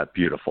she was that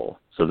beautiful.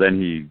 So then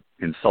he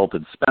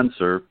insulted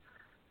Spencer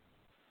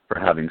for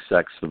having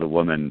sex with a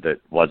woman that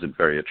wasn't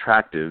very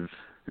attractive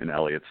in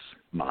Elliot's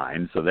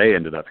mind. So they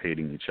ended up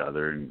hating each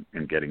other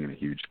and getting in a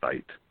huge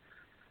fight.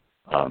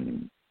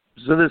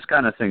 So this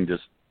kind of thing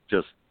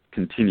just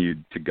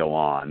continued to go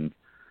on.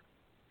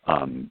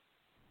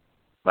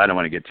 I don't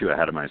want to get too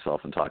ahead of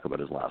myself and talk about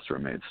his last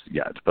roommates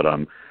yet, but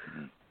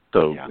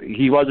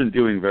he wasn't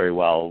doing very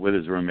well with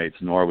his roommates,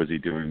 nor was he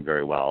doing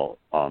very well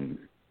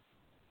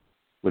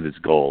with his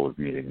goal of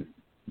meeting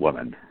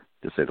women,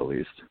 to say the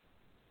least.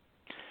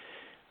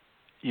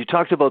 You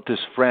talked about this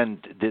friend,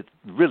 that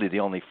really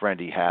the only friend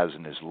he has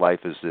in his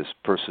life is this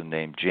person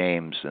named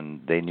James, and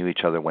they knew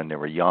each other when they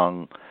were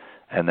young,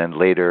 and then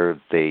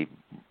later they,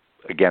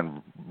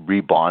 again,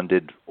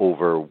 rebonded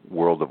over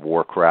World of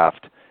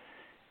Warcraft.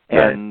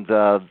 Right.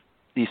 And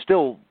he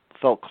still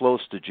felt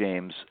close to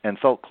James, and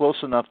felt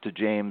close enough to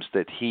James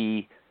that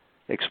he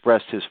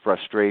expressed his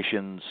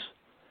frustrations,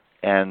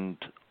 and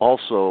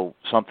also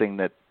something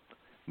that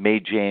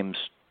made James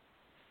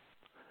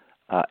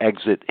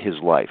exit his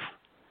life.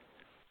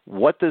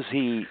 What does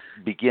he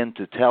begin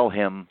to tell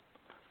him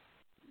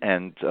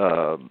and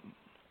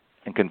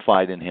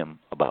confide in him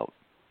about?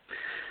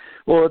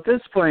 Well, at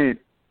this point,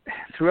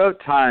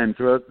 throughout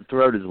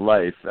his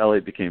life,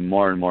 Elliot became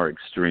more and more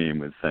extreme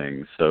with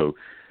things. So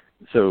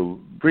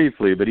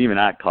briefly, but even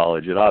at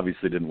college, it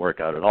obviously didn't work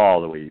out at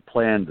all the way he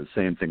planned. The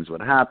same things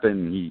would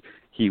happen.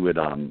 He he would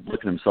look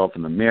at himself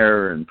in the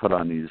mirror and put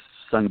on these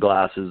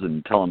sunglasses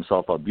and tell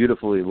himself how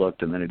beautiful he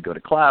looked, and then he'd go to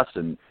class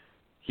and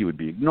he would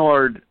be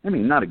ignored. I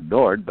mean, not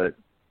ignored, but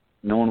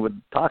no one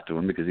would talk to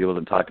him because he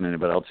wasn't talking to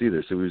anybody else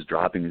either. So he was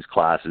dropping his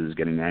classes,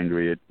 getting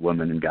angry at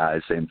women and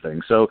guys, same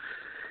thing. So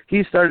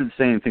he started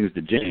saying things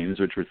to James,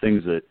 which were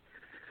things that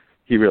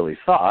he really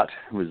thought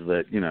was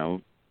that,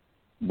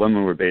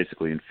 women were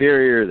basically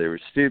inferior, they were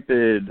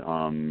stupid,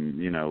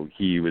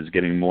 he was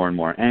getting more and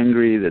more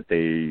angry that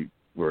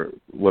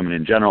women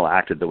in general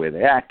acted the way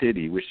they acted.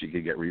 He wished he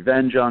could get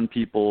revenge on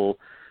people.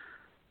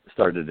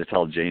 Started to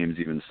tell James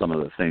even some of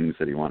the things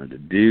that he wanted to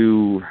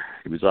do.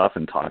 He was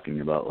often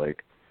talking about,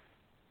 like,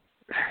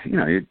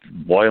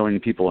 boiling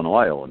people in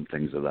oil and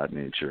things of that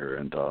nature.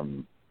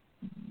 And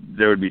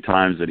there would be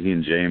times that he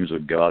and James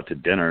would go out to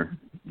dinner,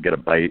 get a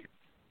bite,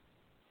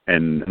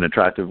 and an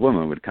attractive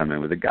woman would come in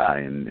with a guy,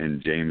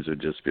 and James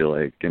would just be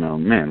like,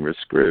 man, we're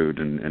screwed,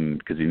 and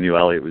because he knew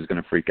Elliot was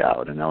going to freak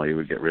out, and Elliot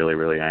would get really,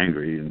 really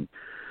angry, and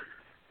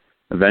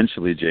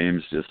eventually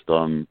James just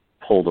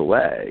pulled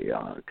away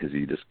because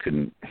he just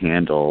couldn't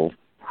handle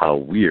how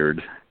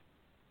weird,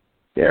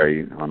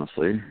 scary,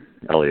 honestly,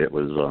 Elliot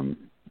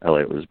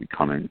was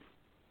becoming.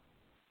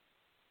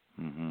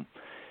 Mm-hmm.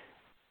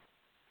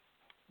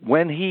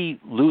 When he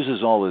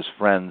loses all his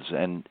friends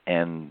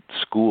and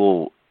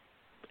school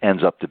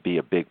ends up to be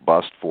a big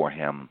bust for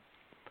him,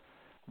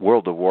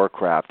 World of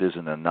Warcraft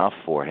isn't enough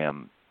for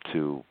him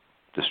to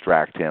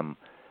distract him.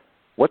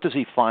 What does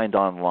he find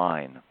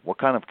online? What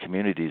kind of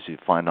communities does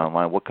he find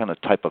online? What kind of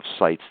type of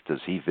sites does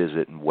he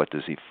visit, and what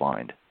does he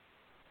find?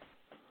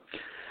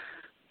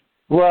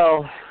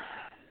 Well,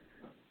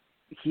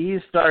 he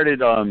started,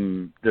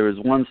 there was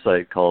one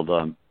site called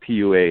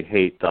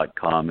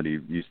PUAHate.com that he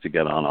used to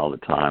get on all the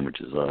time,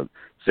 which is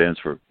stands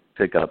for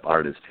Pick Up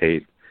Artist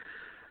Hate.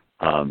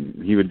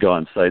 He would go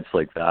on sites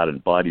like that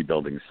and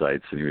bodybuilding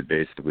sites, and he would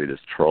basically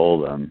just troll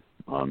them.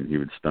 He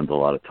would spend a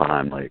lot of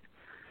time, like,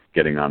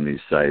 getting on these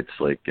sites,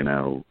 like,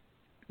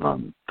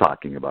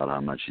 talking about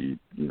how much he,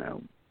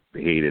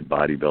 hated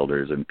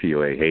bodybuilders and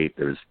PUA hate.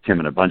 There was him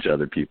and a bunch of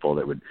other people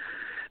that would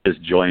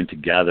just join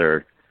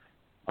together.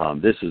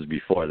 This was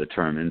before the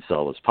term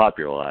incel was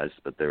popularized,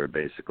 but they were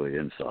basically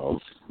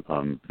incels.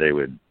 They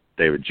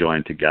would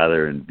join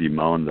together and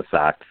bemoan the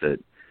fact that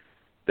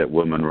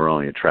women were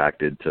only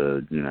attracted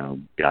to,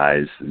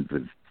 guys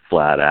with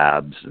flat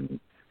abs and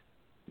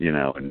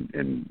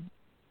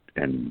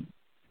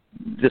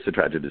just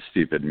attracted to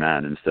stupid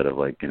men instead of,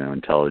 like,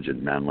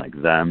 intelligent men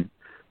like them.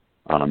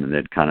 And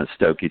they'd kind of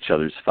stoke each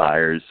other's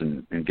fires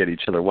and get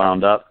each other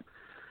wound up.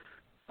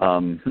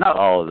 Not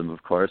all of them,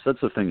 of course.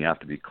 That's the thing you have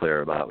to be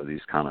clear about with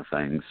these kind of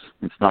things.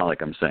 It's not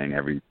like I'm saying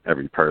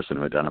every person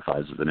who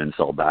identifies as an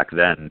incel back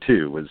then,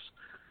 too,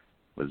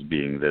 was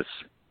being this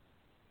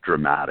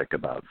dramatic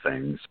about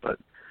things, but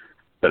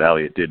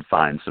Elliot did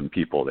find some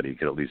people that he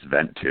could at least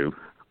vent to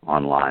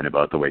online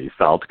about the way he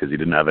felt, because he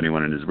didn't have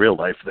anyone in his real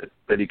life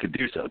that he could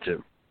do so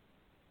to.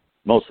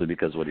 Mostly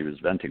because what he was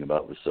venting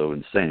about was so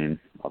insane,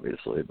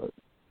 obviously, but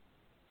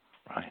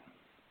right.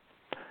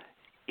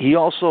 He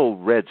also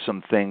read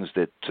some things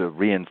that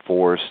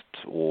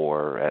reinforced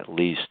or at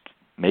least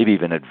maybe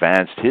even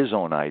advanced his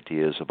own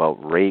ideas about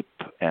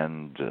rape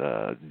and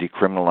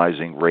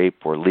decriminalizing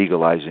rape or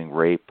legalizing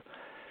rape.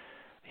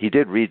 He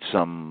did read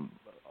some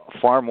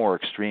far more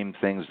extreme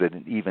things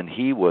than even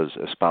he was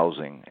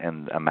espousing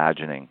and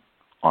imagining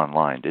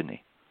online, didn't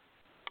he?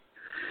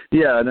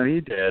 Yeah, no,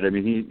 he did. I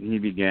mean, he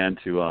began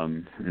to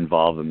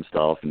involve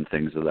himself in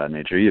things of that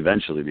nature. He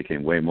eventually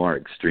became way more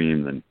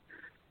extreme than,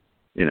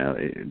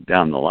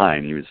 down the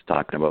line. He was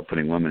talking about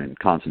putting women in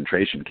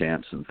concentration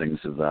camps and things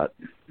of that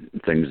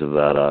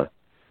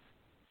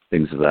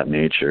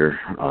nature,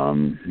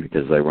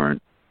 because they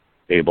weren't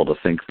able to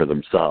think for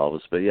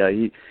themselves. But yeah,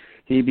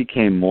 he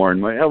became more and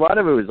more. A lot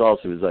of it was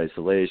also his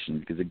isolation,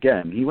 because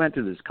again, he went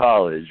to this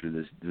college with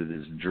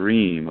this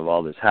dream of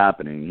all this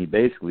happening. He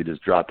basically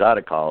just dropped out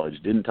of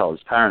college, didn't tell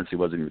his parents he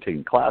wasn't even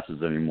taking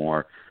classes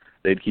anymore.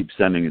 They'd keep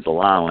sending his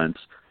allowance.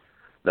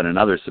 Then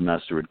another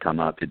semester would come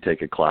up, he'd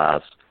take a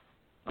class,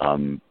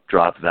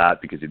 drop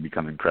that because he'd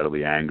become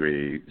incredibly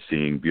angry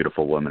seeing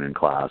beautiful women in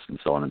class and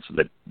so on, and so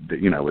that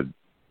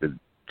with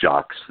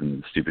jocks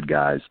and stupid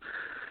guys.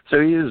 So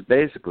he was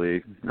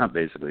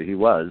he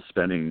was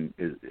spending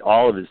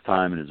all of his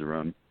time in his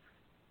room,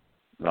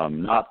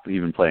 not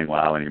even playing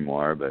WoW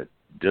anymore, but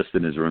just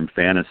in his room,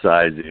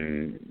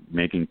 fantasizing,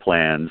 making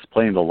plans,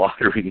 playing the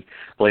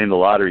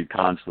lottery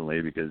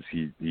constantly, because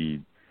he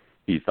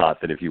thought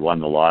that if he won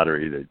the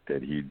lottery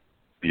that he'd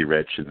be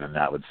rich and then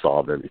that would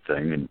solve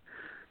everything, and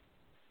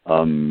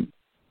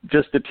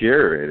just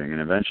deteriorating.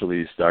 And eventually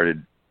he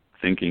started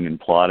thinking and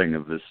plotting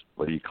of this,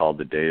 what he called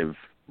the day of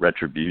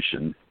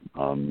retribution,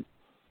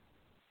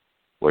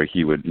 where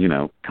he would,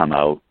 come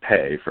out,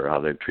 pay for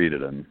how they've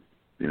treated him,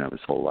 his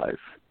whole life.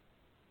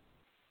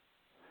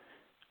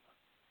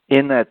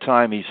 In that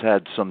time, he's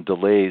had some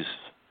delays.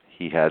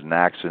 He had an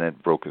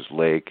accident, broke his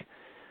leg.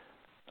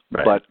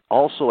 Right. But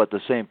also at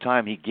the same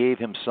time, he gave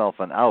himself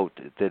an out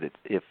that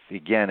if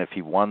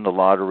he won the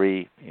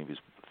lottery, he was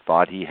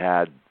thought he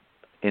had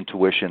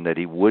intuition that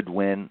he would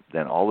win,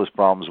 then all his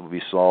problems would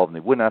be solved,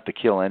 and he wouldn't have to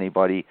kill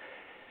anybody.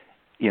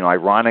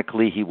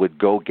 Ironically, he would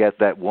go get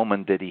that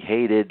woman that he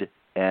hated,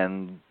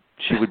 and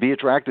she would be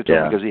attracted to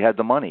him because he had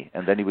the money,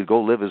 and then he would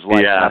go live his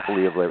life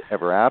happily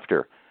ever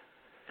after.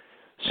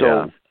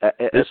 So at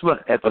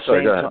the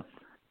same time,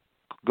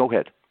 go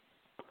ahead.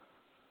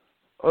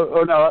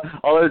 Oh no!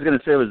 All I was going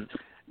to say was,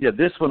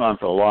 this went on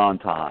for a long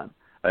time.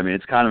 I mean,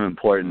 it's kind of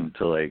important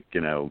to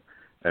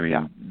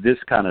this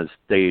kind of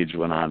stage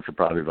went on for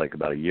probably like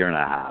about a year and a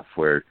half,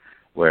 where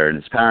in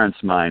his parents'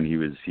 mind he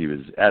was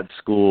at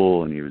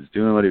school and he was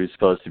doing what he was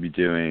supposed to be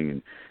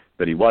doing,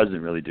 but he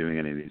wasn't really doing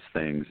any of these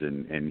things,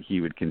 and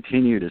he would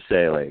continue to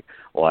say like,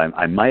 well,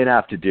 I might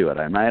have to do it,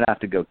 I might have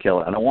to go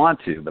kill it. I don't want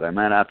to, but I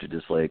might have to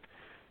just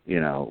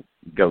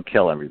go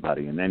kill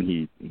everybody. And then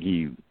he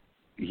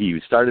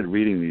started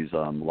reading these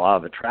law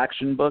of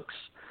attraction books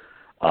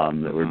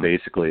that were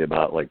basically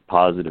about like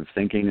positive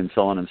thinking and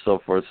so on and so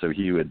forth. So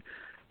he would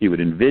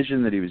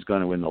envision that he was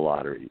going to win the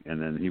lottery,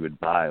 and then he would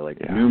buy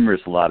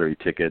numerous lottery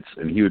tickets,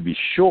 and he would be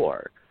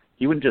sure.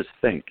 He wouldn't just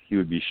think. He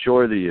would be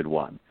sure that he had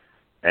won.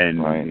 And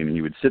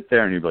he would sit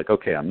there and he'd be like,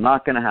 okay, I'm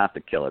not going to have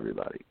to kill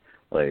everybody.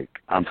 Like,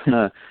 I'm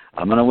gonna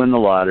win the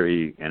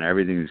lottery, and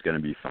everything's going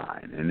to be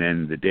fine. And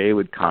then the day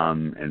would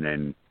come,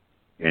 and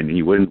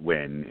he wouldn't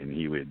win, and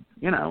he would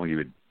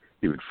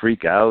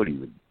freak out. He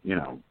would,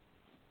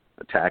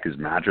 attack his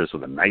mattress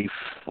with a knife,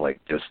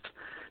 like just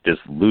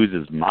lose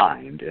his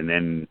mind. And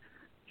then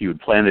he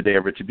would plan the day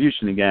of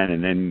Retribution again,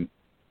 and then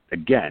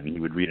again he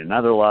would read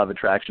another law of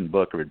attraction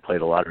book, or he'd play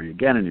the lottery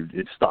again, and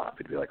it'd stop.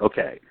 He'd be like,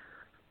 okay,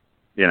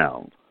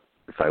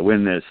 if I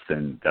win this,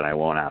 then I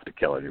won't have to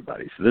kill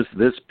everybody. So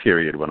this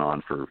period went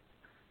on for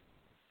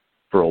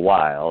a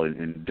while,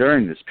 and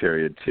during this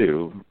period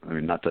too, I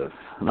mean, not to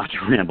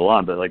ramble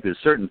on, but like there's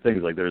certain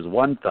things. Like there's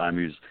one time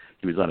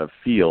he was on a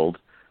field,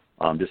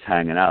 just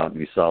hanging out, and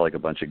he saw like a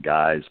bunch of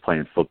guys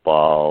playing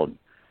football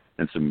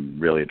and some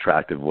really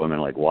attractive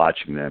women like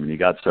watching them, and he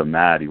got so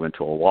mad he went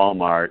to a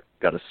Walmart,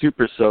 got a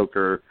super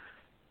soaker,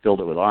 filled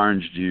it with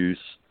orange juice,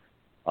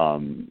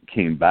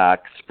 came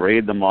back,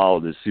 sprayed them all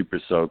with his super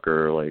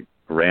soaker, like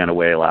ran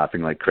away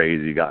laughing like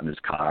crazy, got in his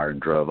car and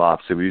drove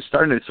off. So he was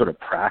starting to sort of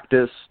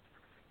practice,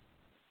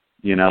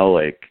 these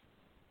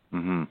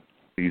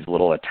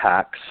little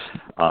attacks.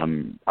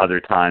 Other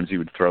times he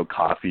would throw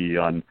coffee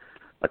on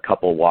a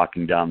couple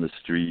walking down the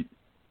street,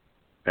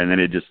 and then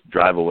he'd just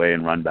drive away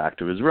and run back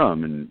to his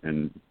room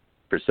and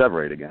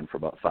perseverate again for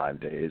about 5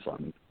 days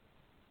on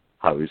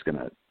how he's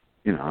gonna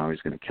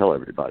kill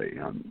everybody.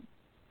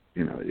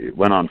 It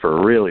went on for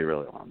a really,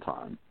 really long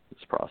time,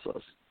 this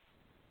process.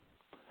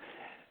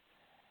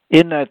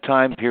 In that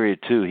time period,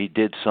 too, he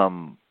did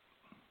some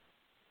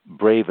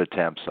brave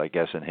attempts, I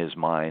guess, in his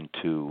mind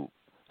to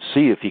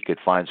see if he could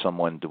find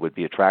someone that would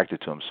be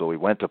attracted to him. So he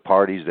went to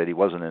parties that he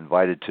wasn't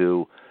invited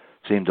to,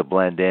 seemed to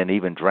blend in,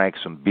 even drank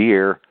some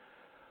beer,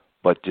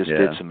 but just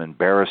did some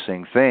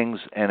embarrassing things.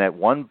 And at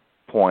one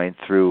point,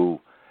 through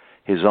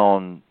his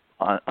own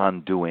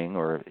undoing,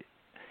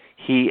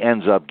 he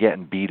ends up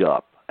getting beat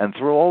up. And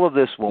through all of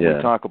this, when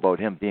we talk about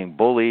him being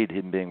bullied,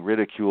 him being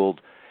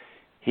ridiculed,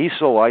 he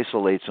so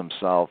isolates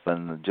himself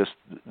and just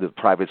the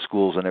private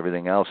schools and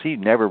everything else, he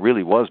never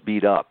really was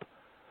beat up.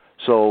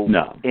 So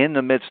in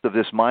the midst of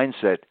this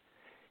mindset,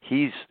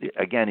 he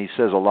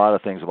says a lot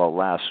of things about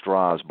last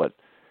straws, but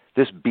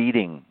this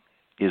beating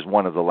is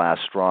one of the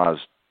last straws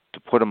to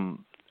put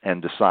him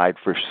and decide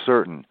for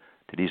certain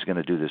that he's going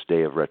to do this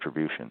day of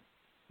retribution,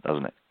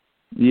 doesn't it?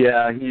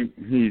 Yeah,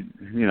 he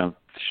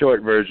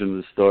short version of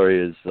the story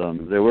is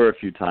there were a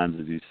few times,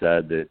 as you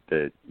said,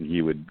 that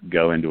he would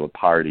go into a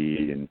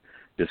party and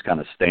just kind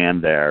of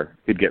stand there.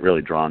 He'd get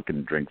really drunk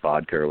and drink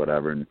vodka or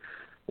whatever and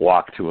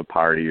walk to a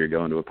party or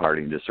go into a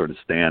party and just sort of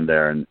stand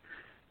there and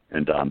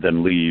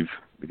then leave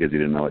because he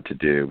didn't know what to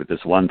do. But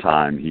this one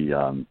time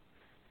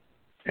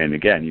and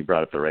again, you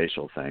brought up the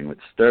racial thing, which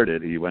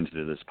started, he went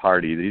to this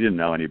party. He didn't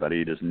know anybody.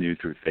 He just knew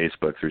through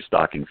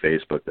stalking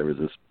Facebook, there was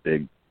this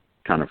big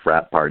kind of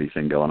frat party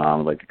thing going on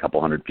with like a couple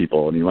hundred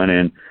people. And he went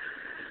in,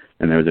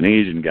 and there was an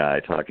Asian guy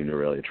talking to a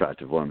really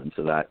attractive woman.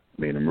 So that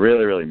made him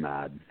really, really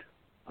mad,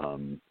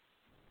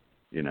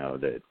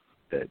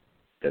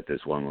 that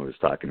this woman was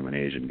talking to an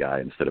Asian guy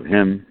instead of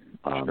him.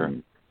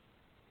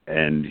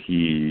 And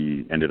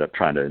he ended up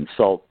trying to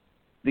insult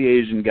the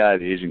Asian guy.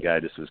 The Asian guy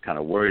just was kind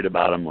of worried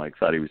about him, like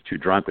thought he was too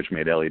drunk, which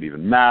made Elliot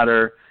even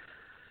madder.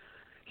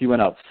 He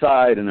went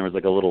outside, and there was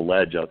like a little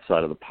ledge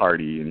outside of the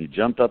party, and he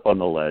jumped up on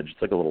the ledge.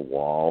 It's like a little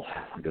wall,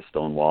 like a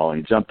stone wall, and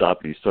he jumped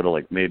up, and he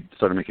started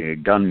making a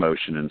gun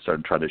motion and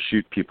started trying to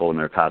shoot people when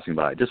they were passing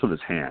by, just with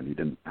his hand. He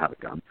didn't have a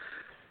gun.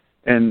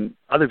 And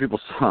other people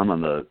saw him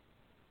on the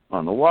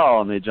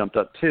wall, and they jumped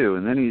up too,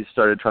 and then he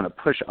started trying to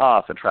push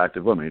off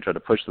attractive women. He tried to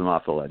push them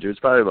off the ledge. It was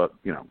probably about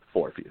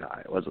 4 feet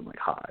high. It wasn't like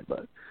high,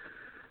 but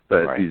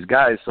these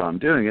guys saw him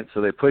doing it,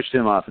 so they pushed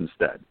him off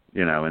instead.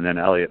 And then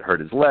Elliot hurt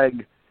his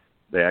leg.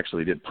 They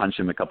actually did punch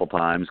him a couple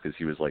times because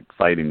he was like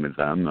fighting with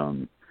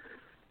them.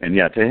 And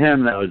yeah, to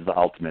him that was the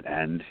ultimate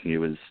end. He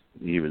was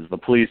the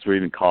police were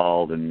even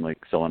called and like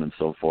so on and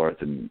so forth,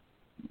 and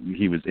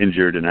he was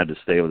injured and had to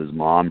stay with his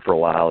mom for a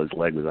while. His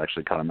leg was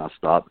actually kind of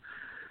messed up.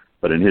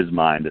 But in his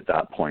mind at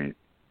that point,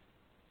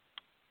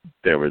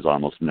 there was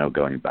almost no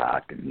going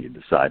back, and he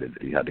decided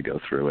that he had to go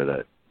through with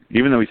it.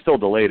 Even though he still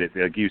delayed it,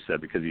 like you said,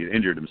 because he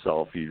injured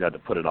himself, he had to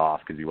put it off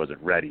because he wasn't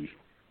ready.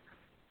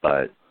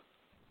 But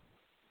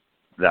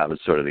that was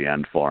sort of the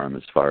end for him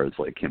as far as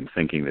like him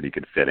thinking that he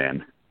could fit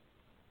in.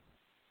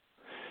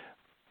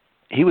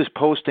 He was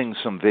posting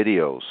some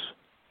videos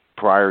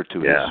prior to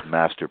his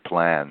master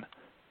plan,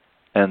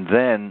 and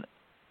then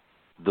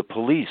the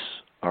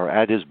police are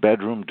at his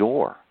bedroom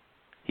door.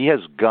 He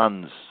has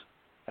guns,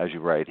 as you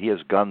write. He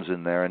has guns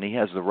in there, and he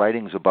has the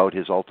writings about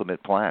his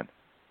ultimate plan.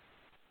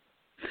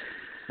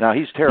 Now,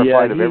 he's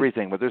terrified of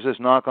everything, but there's this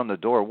knock on the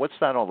door. What's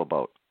that all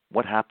about?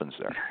 What happens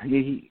there?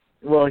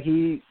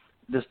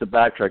 Just to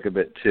backtrack a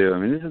bit too, I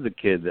mean, this is a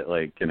kid that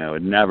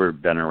had never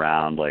been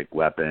around like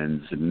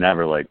weapons and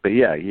never but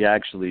yeah, he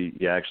actually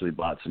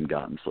bought some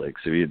guns. So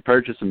he had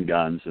purchased some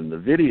guns, and the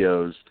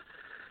videos,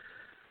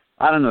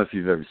 I don't know if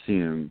you've ever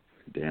seen them,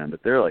 Dan,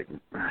 but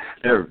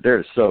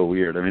they're so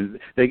weird. I mean,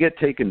 they get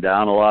taken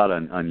down a lot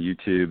on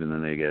YouTube, and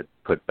then they get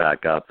put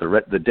back up.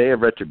 The Day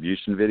of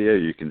Retribution video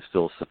you can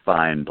still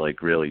find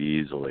really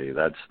easily.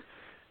 That's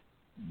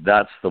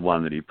the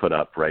one that he put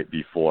up right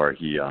before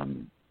he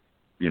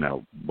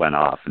went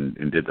off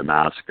and did the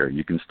massacre.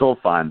 You can still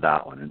find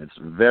that one, and it's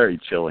very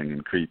chilling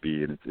and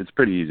creepy, and it's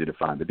pretty easy to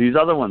find. But these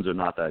other ones are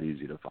not that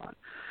easy to find.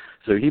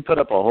 So he put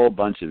up a whole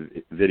bunch of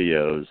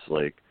videos,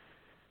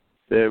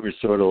 they were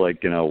sort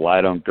of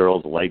why don't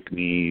girls like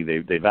me?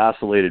 They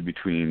vacillated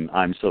between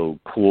I'm so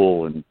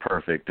cool and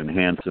perfect and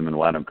handsome and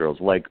why don't girls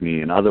like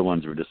me? And other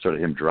ones were just sort of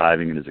him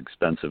driving in his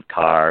expensive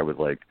car with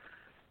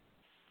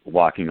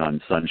walking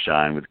on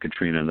sunshine with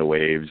Katrina and the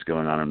waves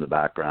going on in the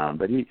background.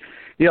 But he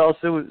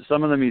also,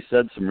 some of them he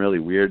said some really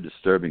weird,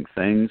 disturbing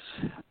things.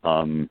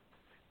 And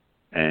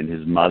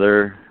his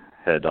mother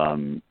had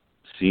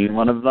seen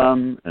one of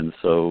them, and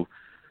so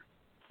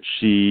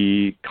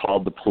she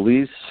called the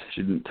police.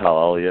 She didn't tell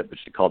Elliot, but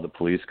she called the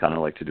police kind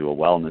of to do a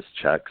wellness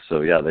check. So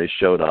yeah, they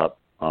showed up.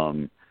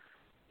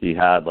 He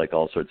had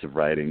all sorts of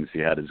writings. He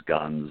had his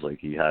guns,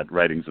 he had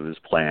writings of his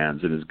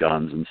plans and his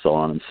guns and so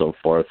on and so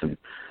forth. And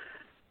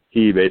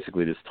he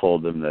basically just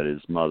told them that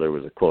his mother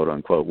was a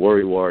quote-unquote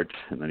worrywart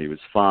and that he was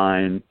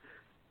fine,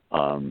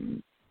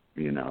 that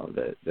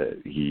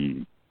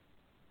he,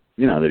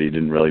 that he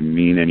didn't really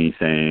mean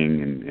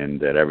anything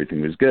and that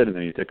everything was good. And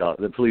then he took all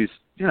the police,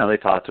 they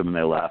talked to him and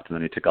they left, and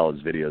then he took all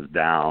his videos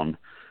down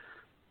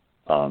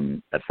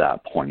at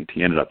that point.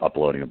 He ended up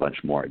uploading a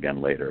bunch more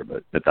again later,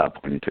 but at that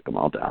point he took them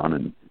all down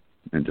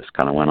and just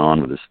kind of went on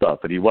with his stuff.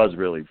 But he was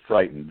really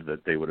frightened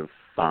that they would have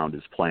found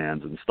his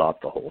plans and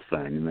stopped the whole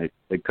thing. And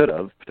they could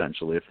have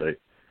potentially if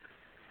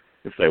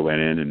they went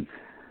in and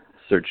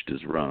searched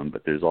his room.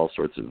 But there's all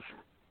sorts of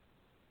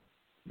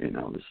there's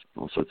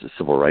all sorts of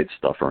civil rights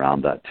stuff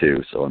around that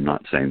too. So I'm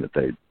not saying that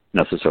they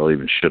necessarily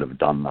even should have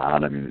done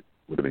that. I mean, it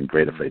would have been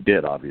great if they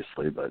did,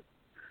 obviously, but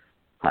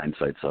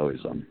hindsight's always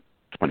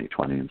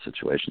 20/20 in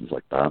situations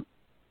like that.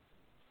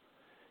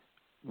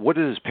 What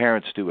did his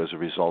parents do as a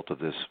result of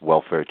this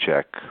welfare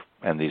check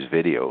and these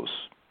videos?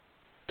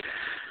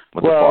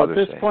 At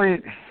this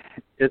point,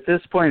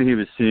 he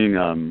was seeing.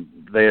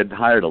 They had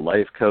hired a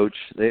life coach.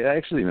 They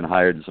actually even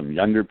hired some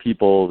younger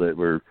people that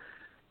were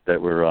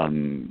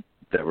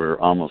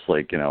almost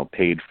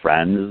paid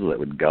friends that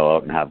would go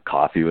out and have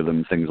coffee with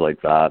him, things like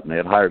that. And they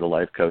had hired a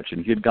life coach,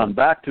 and he had gone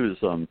back to his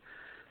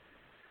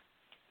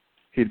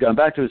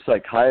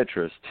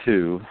psychiatrist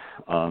too.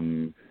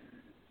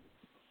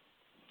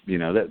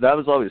 That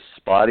was always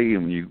spotty.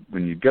 And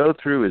when you go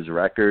through his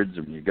records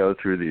and when you go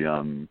through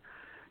the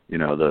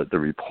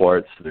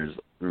reports, there's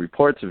the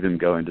reports of him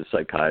going to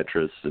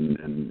psychiatrists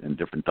and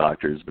different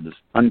doctors, but it's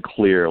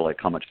unclear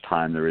how much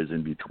time there is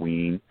in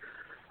between.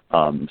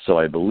 So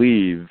I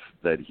believe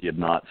that he had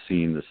not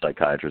seen the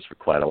psychiatrist for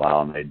quite a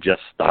while, and they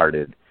just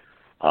started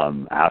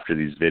after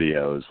these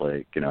videos,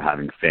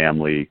 having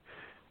family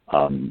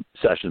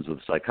sessions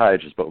with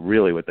psychiatrists. But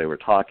really, what they were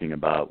talking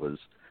about was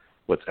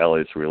what's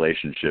Elliot's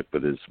relationship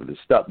with his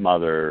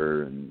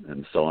stepmother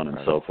and so on and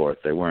so forth.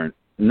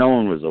 No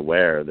one was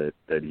aware that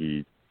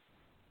he,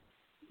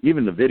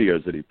 even the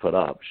videos that he put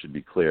up, should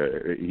be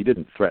clear, he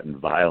didn't threaten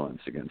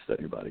violence against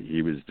anybody.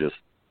 He was just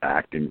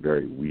acting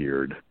very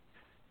weird.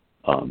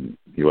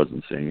 He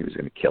wasn't saying he was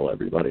going to kill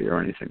everybody or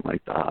anything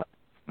like that.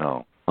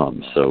 No.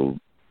 So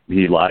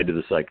he lied to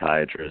the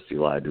psychiatrist, he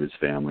lied to his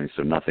family,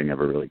 so nothing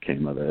ever really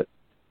came of it.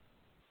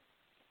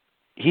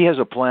 He has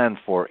a plan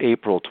for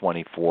April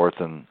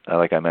 24th, and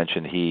like I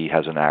mentioned, he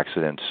has an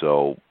accident,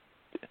 so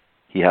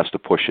he has to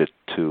push it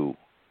to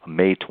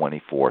May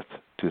 24th,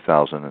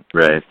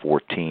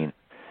 2014. Right.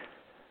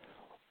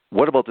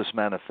 What about this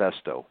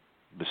manifesto?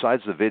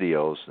 Besides the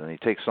videos, and he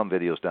takes some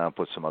videos down,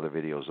 puts some other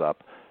videos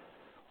up,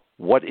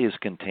 what is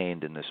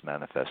contained in this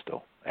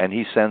manifesto? And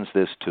he sends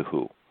this to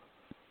who?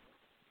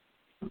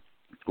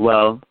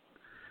 Well,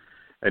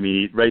 I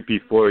mean, right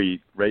before he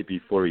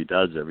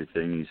does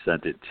everything, he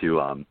sent it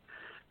to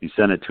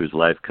his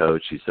life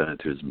coach, he sent it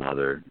to his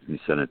mother, he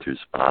sent it to his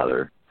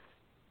father.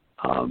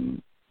 I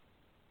mean,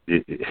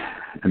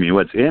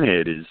 what's in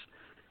it is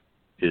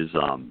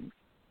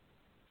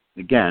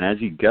again, as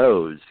he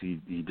goes,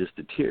 he just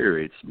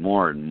deteriorates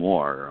more and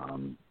more,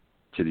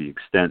 to the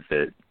extent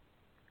that,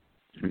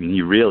 I mean,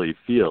 he really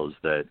feels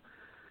that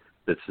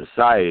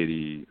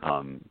society,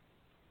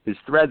 his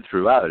thread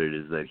throughout it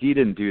is that he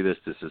didn't do this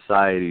to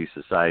society,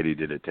 society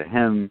did it to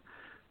him,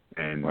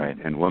 and right.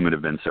 and women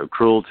have been so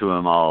cruel to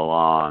him all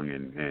along,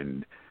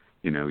 and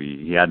you know,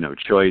 he had no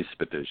choice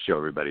but to show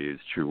everybody his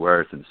true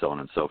worth, and so on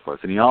and so forth.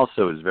 And he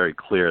also is very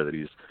clear that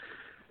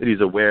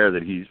he's aware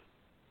that he's,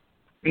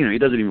 you know, he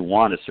doesn't even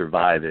want to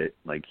survive it.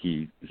 Like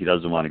he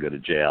doesn't want to go to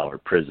jail or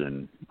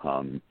prison.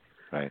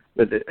 Right.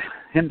 But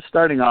him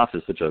starting off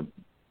as such a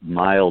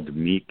mild,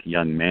 meek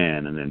young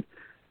man, and then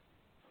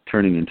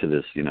turning into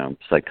this, you know,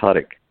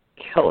 psychotic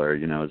killer,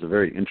 you know, is a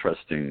very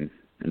interesting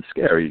and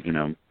scary, you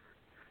know,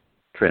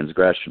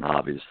 transgression,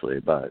 obviously.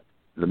 But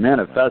the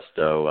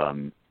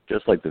manifesto,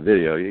 just like the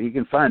video, you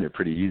can find it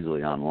pretty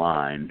easily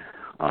online.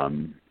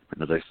 And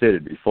as I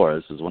stated before,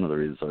 this is one of the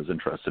reasons I was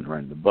interested in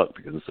writing the book,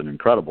 because it's an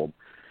incredible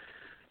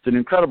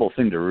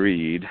thing to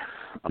read.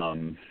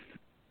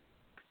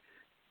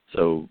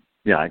 So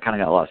yeah, I kind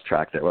of got lost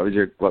track there. What was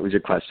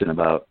your question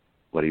about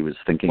what he was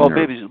thinking? Well,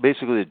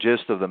 basically the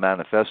gist of the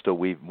manifesto,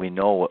 we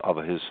know of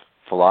his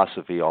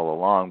philosophy all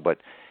along, but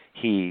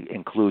he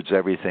includes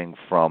everything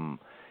from,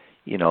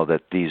 you know,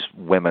 that these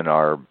women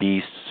are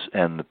beasts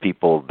and the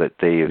people that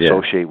they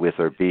associate with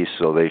are beasts,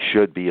 so they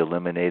should be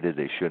eliminated.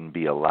 They shouldn't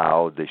be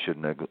allowed. They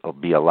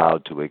shouldn't be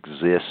allowed to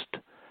exist.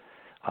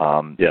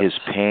 His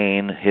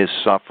pain, his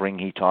suffering,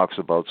 he talks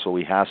about, so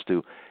he has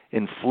to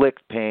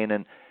inflict pain,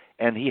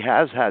 and he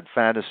has had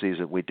fantasies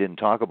that we didn't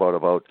talk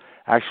about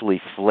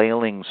actually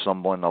flailing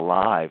someone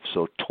alive,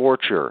 so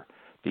torture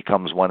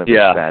becomes one of his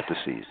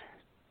fantasies.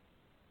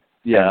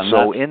 Yeah, and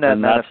so in that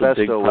manifesto, that's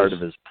a big part of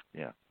his.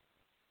 Yeah.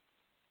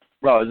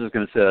 Well, I was just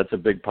going to say that's a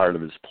big part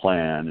of his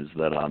plan, is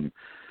that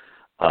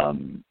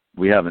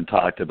we haven't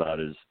talked about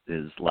his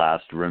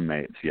last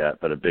roommates yet,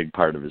 but a big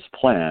part of his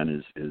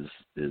plan is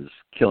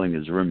killing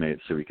his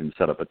roommates so he can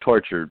set up a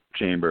torture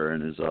chamber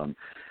in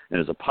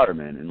his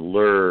apartment and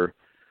lure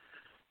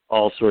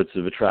all sorts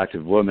of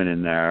attractive women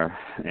in there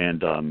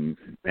and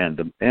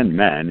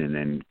men, and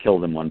then kill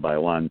them one by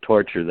one,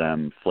 torture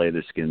them, flay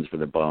their skins for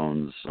their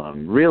bones.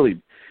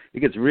 Really, it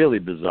gets really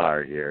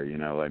bizarre here, you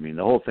know. I mean,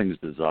 the whole thing's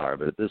bizarre,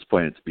 but at this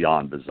point it's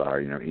beyond bizarre.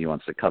 You know, he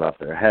wants to cut off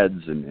their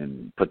heads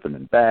and put them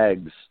in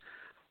bags.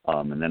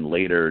 And then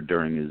later,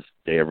 during his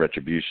day of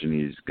retribution,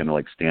 he's going to,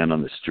 like, stand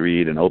on the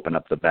street and open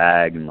up the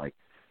bag and, like,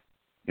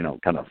 you know,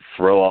 kind of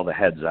throw all the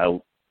heads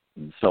out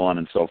and so on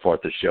and so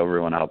forth to show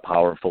everyone how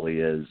powerful he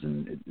is.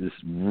 And it's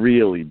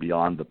really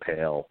beyond the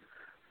pale,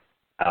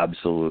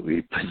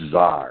 absolutely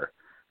bizarre,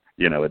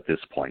 you know, at this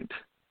point,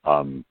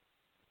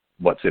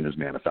 what's in his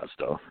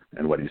manifesto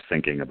and what he's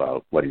thinking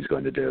about what he's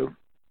going to do.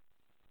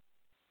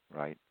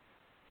 Right.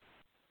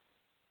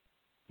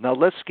 Now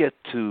let's get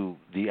to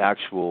the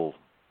actual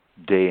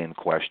day in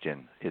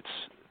question. It's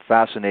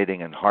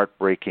fascinating and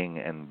heartbreaking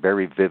and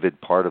very vivid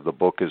part of the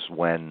book is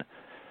when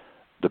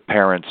the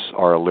parents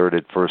are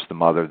alerted, first the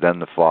mother, then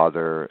the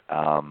father.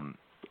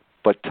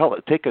 But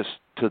take us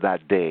to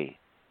that day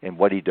and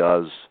what he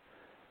does,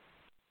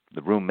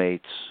 the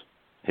roommates,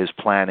 his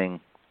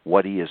planning,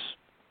 what he has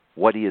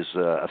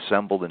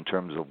assembled in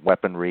terms of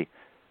weaponry.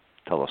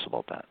 Tell us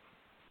about that.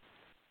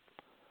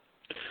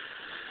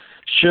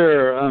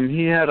 Sure.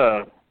 He had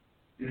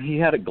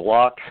a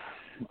Glock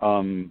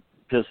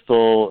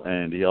pistol,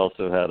 and he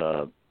also had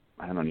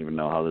I don't even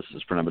know how this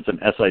is pronounced.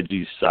 It's an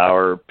SIG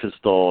Sauer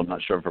pistol. I'm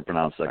not sure if I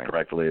pronounced that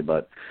correctly,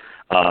 but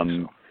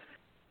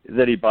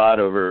that he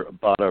bought over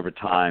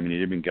time, and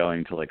he'd been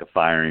going to, like, a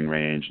firing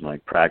range and,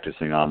 like,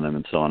 practicing on them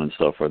and so on and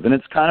so forth. And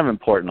it's kind of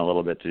important a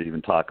little bit to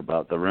even talk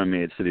about the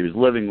roommates that he was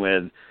living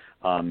with.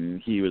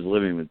 He was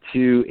living with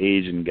two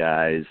Asian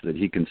guys that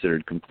he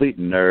considered complete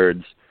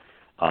nerds.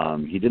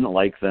 He didn't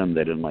like them.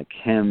 They didn't like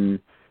him.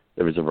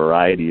 There was a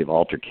variety of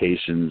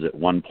altercations. At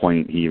one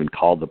point, he even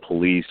called the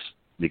police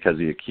because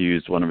he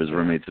accused one of his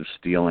roommates of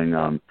stealing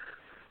a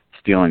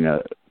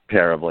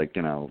pair of, like,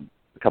 you know,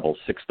 a couple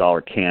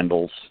 $6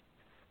 candles,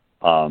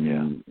 so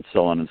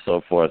on and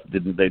so forth.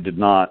 They did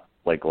not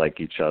like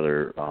each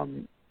other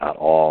at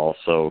all.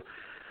 So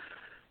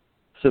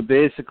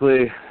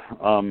basically,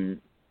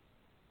 in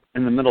the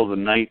middle of the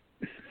night,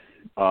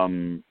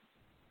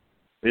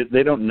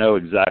 they don't know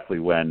exactly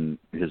when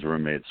his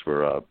roommates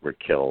were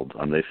killed.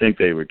 They think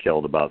they were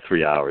killed about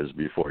 3 hours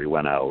before he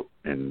went out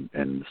and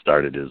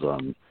started his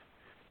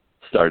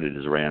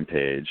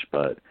rampage.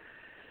 But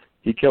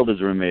he killed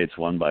his roommates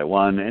one by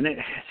one. And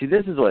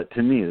this is what,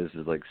 to me, this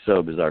is, like,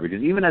 so bizarre,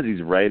 because even as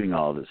he's writing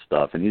all this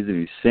stuff and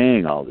he's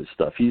saying all this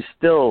stuff, he's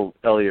still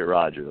Elliot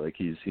Rodger. Like,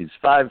 he's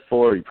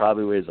 5'4", he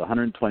probably weighs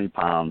 120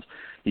 pounds.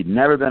 He'd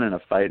never been in a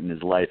fight in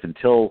his life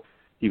until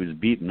he was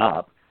beaten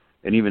up.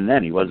 And even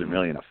then, he wasn't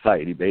really in a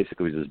fight. He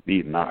basically was just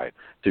beaten up. Right.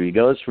 So he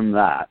goes from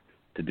that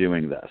to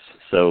doing this.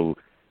 So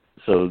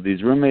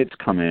these roommates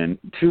come in,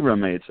 2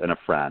 roommates and a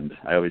friend.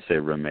 I always say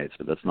roommates,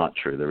 but that's not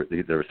true.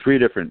 There were 3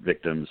 different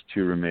victims,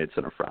 2 roommates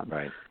and a friend.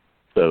 Right.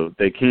 So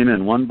they came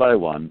in one by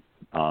one,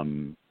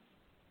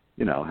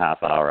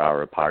 half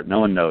hour apart. No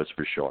one knows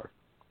for sure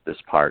this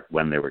part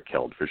when they were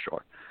killed for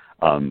sure.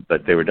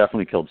 But they were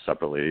definitely killed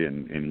separately,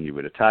 and he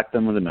would attack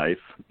them with a knife,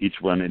 each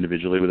one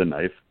individually with a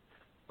knife,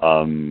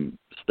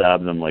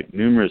 stab them like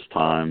numerous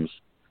times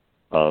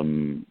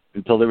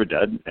until they were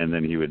dead, and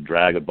then he would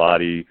drag a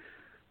body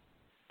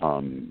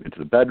into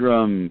the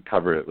bedroom,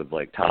 cover it with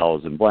like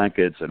towels and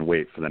blankets, and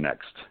wait for the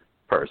next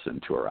person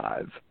to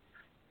arrive.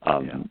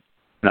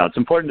 Now, it's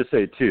important to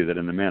say, too, that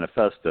in the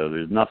manifesto,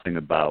 there's nothing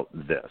about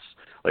this.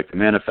 Like, the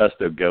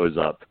manifesto goes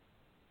up,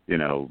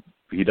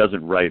 he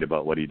doesn't write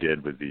about what he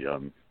did with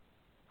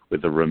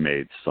the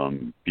roommates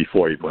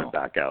before he went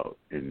back out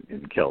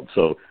and killed.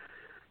 So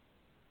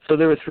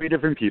there were 3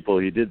 different people.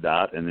 He did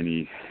that, and then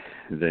he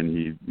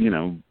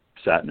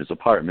sat in his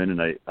apartment,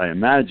 and I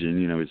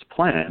imagine, his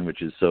plan,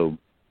 which is so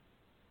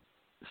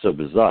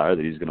bizarre,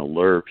 that he's going to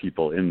lure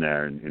people in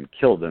there and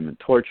kill them and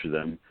torture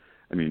them.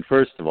 I mean,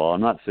 first of all, I'm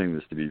not saying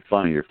this to be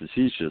funny or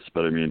facetious,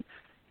 but I mean,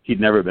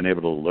 he'd never been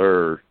able to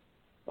lure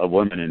a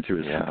woman into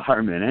his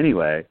apartment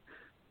anyway.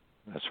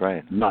 That's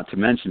right. Not to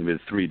mention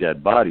with 3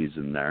 dead bodies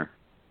in there.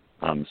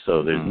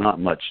 So there's not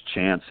much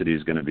chance that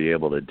he's going to be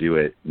able to do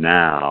it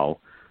now.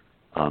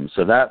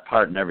 So that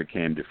part never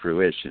came to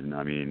fruition.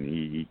 I mean,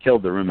 he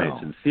killed the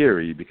roommates in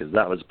theory because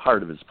that was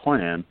part of his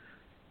plan,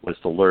 was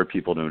to lure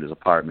people to his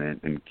apartment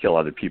and kill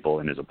other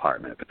people in his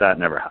apartment. But that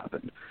never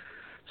happened.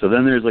 So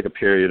then there's like a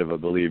period of, I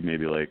believe,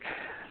 maybe like,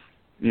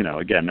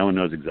 again, no one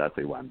knows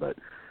exactly when, but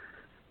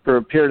for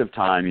a period of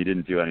time, he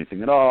didn't do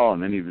anything at all.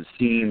 And then he was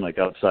seen like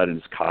outside in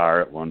his car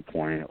at one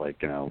point, like,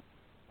 playing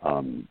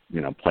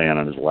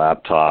on his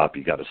laptop.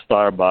 He got a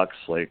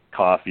Starbucks, like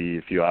coffee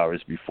a few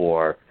hours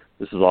before.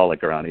 This is all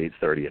like around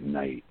 8:30 at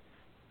night.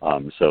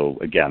 So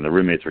again, the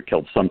roommates were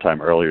killed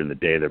sometime earlier in the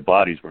day. Their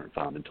bodies weren't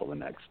found until the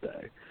next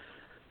day.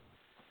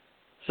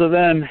 So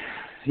then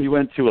he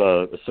went to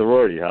a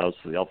sorority house,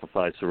 the Alpha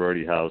Phi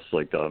sorority house,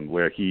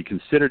 where he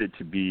considered it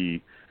to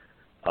be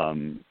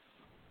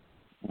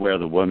where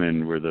the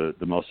women were the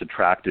most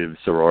attractive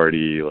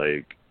sorority,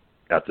 like,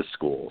 at the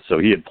school. So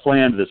he had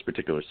planned this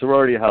particular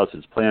sorority house.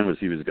 His plan was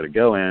he was going to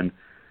go in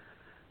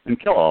and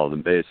kill all of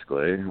them,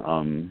 basically,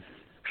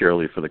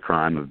 purely for the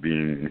crime of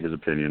being, in his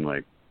opinion,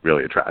 like,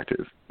 really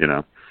attractive,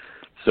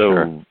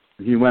 So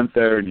he went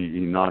there and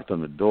he knocked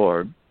on the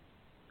door.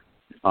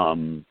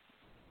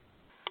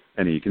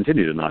 And he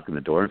continued to knock on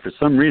the door, and for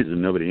some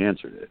reason, nobody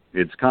answered it.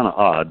 It's kind of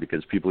odd,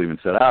 because people even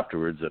said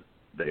afterwards that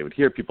they would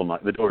hear people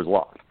knock. The door was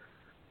locked,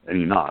 and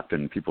he knocked,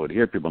 and people would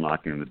hear people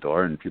knocking on the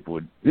door, and people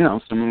would,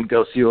 someone would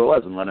go see who it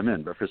was and let him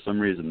in, but for some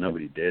reason,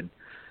 nobody did.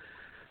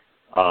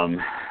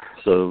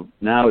 So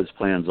now his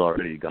plan's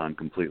already gone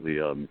completely,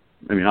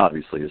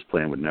 obviously his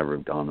plan would never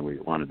have gone the way he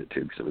wanted it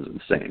to, because it was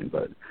insane,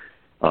 but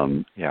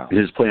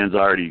his plan's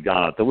already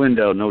gone out the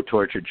window. No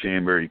torture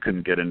chamber. He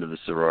couldn't get into the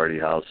sorority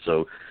house,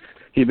 so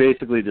he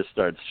basically just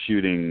starts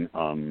shooting.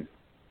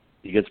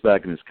 He gets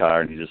back in his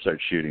car and he just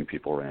starts shooting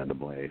people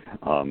randomly.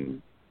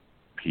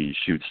 He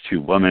shoots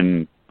 2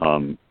 women,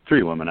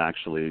 3 women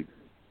actually.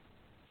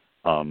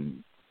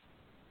 2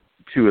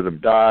 of them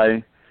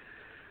die.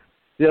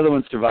 The other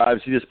one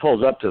survives. He just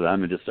pulls up to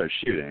them and just starts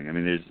shooting. I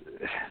mean, there's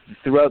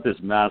throughout this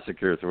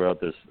massacre, throughout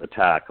this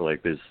attack,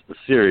 like, there's a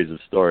series of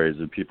stories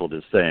of people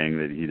just saying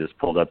that he just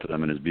pulled up to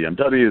them in his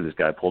BMW. This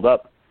guy pulled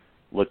up,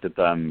 looked at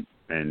them,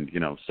 and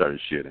started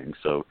shooting.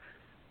 So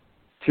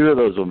 2 of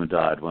those women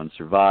died. 1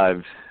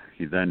 survived.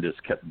 He then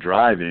just kept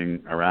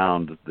driving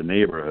around the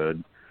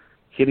neighborhood,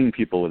 hitting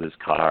people with his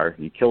car.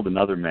 He killed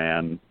another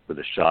man with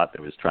a shot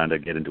that was trying to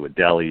get into a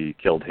deli. He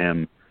killed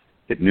him,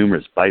 hit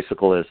numerous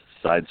bicyclists,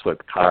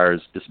 sideswept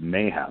cars, just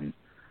mayhem.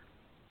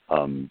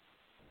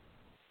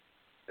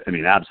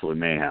 Absolute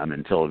mayhem,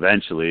 until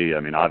eventually,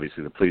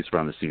 obviously the police were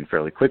on the scene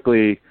fairly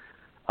quickly.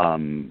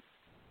 One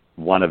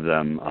of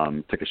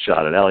them took a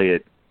shot at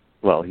Elliot.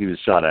 Well, he was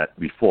shot at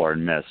before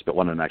and missed, but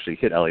one of them actually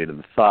hit Elliot in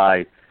the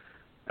thigh.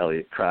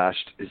 Elliot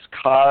crashed his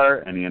car,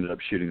 and he ended up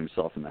shooting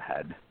himself in the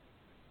head.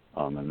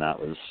 And that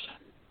was,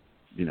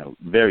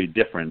 very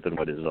different than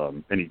what his,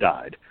 and he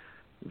died.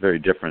 Very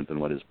different than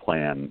what his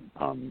plan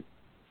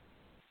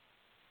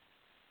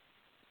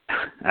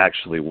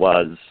actually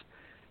was.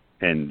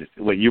 And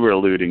what you were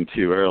alluding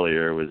to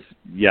earlier was,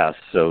 yes,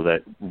 so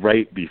that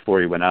right before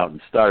he went out and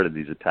started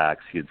these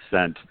attacks, he had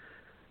sent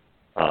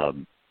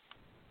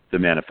the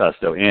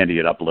manifesto, and he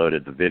had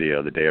uploaded the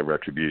video, the Day of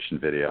Retribution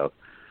video.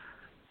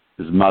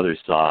 His mother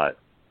saw it,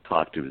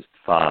 talked to his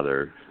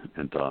father,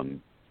 and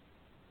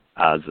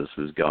as this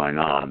was going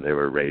on, they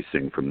were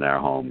racing from their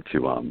home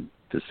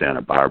to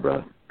Santa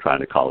Barbara, trying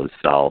to call his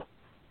cell,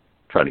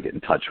 trying to get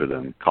in touch with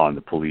him, calling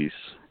the police,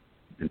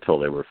 until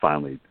they were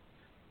finally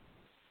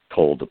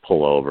told to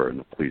pull over, and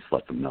the police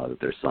let them know that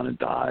their son had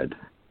died.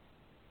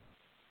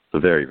 It's a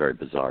very, very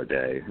bizarre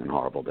day and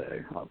horrible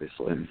day,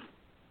 obviously.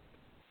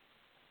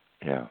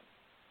 Yeah.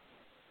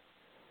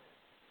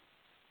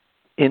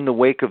 In the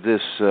wake of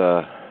this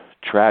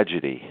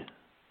tragedy,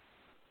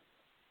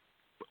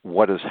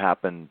 what has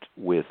happened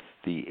with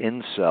the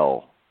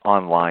incel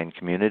online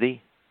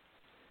community?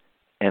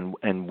 And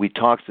we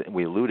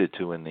alluded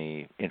to in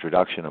the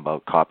introduction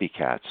about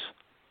copycats.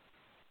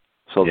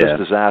 So this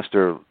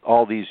disaster,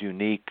 all these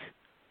unique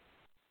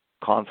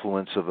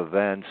confluence of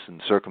events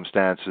and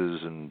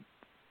circumstances, and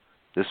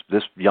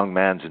this young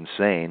man's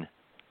insane.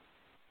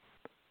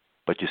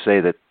 But you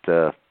say that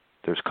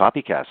there's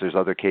copycats. There's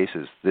other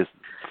cases. The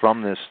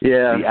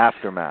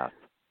aftermath.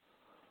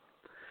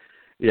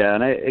 Yeah,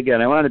 and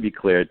I want to be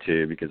clear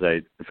too, because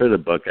for the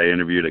book I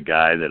interviewed a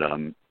guy that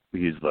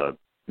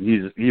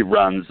he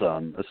runs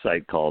a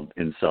site called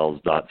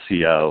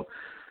incels.co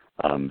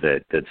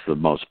that's the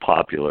most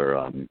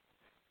popular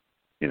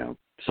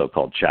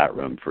so-called chat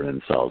room for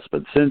incels.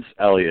 But since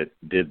Elliot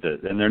did this,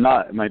 and they're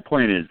not, my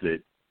point is that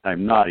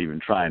I'm not even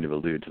trying to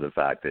allude to the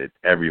fact that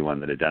everyone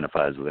that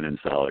identifies with an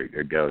incel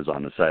or goes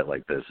on a site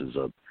like this is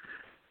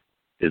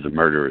a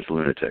murderous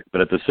lunatic.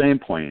 But at the same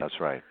point, That's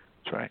right.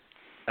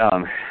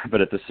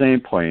 But at the same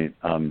point,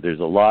 there's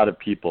a lot of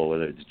people,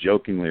 whether it's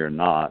jokingly or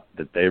not,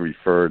 that they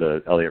refer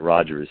to Elliot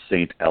Rodger as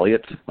Saint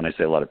Elliot. When I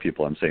say a lot of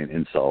people, I'm saying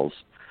incels.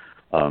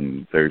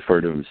 They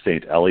refer to him as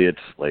Saint Elliot.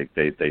 Like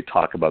they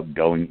talk about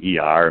going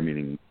ER,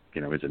 meaning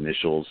his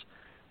initials,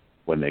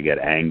 when they get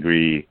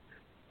angry.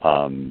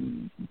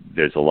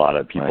 There's a lot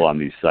of people on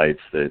these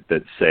sites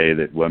that say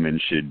that women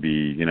should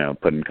be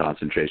put in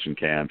concentration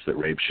camps, that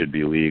rape should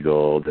be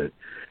legal. That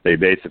they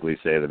basically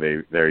say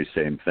the very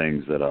same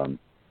things that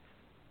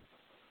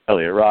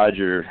Elliot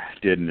Rodger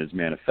did in his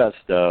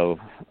manifesto.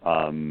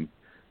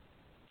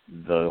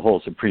 The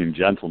whole Supreme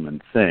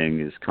Gentleman thing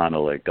is kind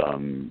of like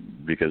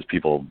because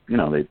people,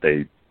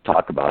 they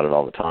talk about it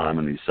all the time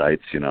on these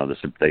sites.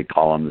 They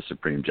call him the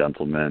Supreme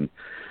Gentleman.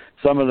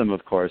 Some of them,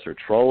 of course, are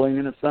trolling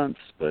in a sense,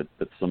 but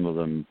some of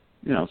them,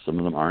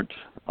 aren't.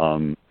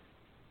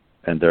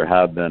 And there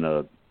have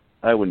been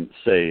I wouldn't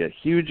say a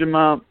huge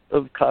amount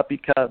of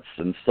copycats,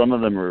 and some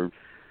of them are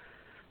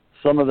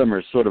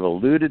sort of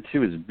alluded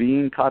to as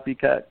being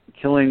copycat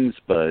killings,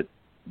 but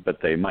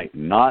they might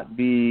not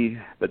be.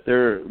 But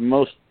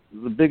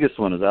the biggest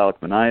one is Alec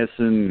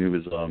Maniason, who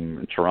was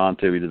in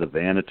Toronto. He did the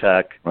van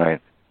attack, where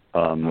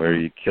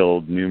he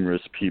killed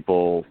numerous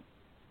people.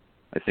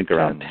 I think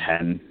around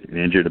 10, and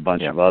injured a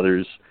bunch of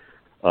others.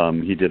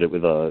 He did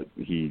it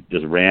he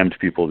just rammed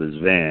people with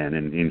his van,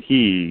 and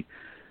he,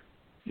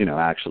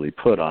 actually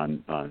put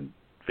on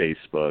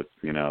Facebook,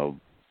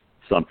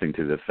 something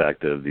to the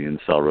effect of the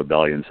incel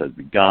rebellions has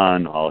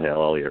begun, all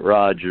hail Elliot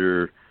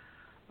Rodger.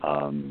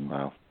 A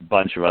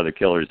bunch of other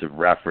killers have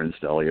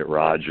referenced Elliot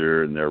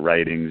Rodger in their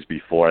writings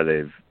before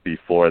they've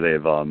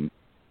all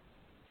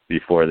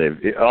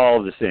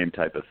the same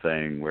type of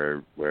thing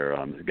where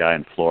the guy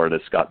in Florida,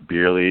 Scott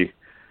Beerley,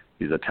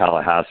 he's a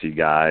Tallahassee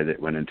guy that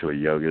went into a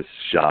yoga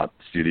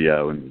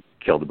studio and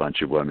killed a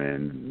bunch of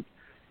women.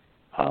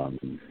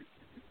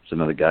 There's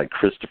another guy,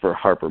 Christopher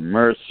Harper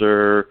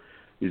Mercer.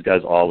 These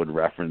guys all would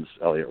reference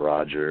Elliot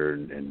Rodger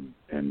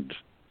and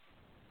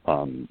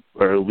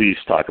or at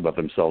least talk about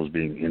themselves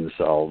being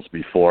incels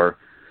before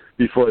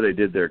they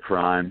did their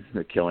crime,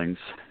 their killings.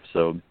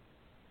 So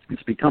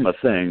it's become a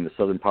thing. The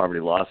Southern Poverty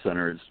Law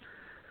Center is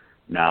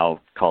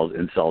now called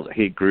Incels a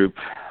hate group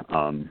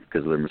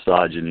because of their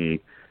misogyny.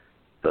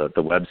 The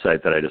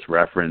website that I just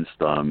referenced,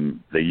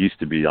 they used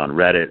to be on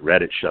Reddit.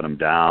 Reddit shut them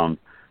down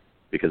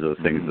because of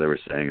the things they were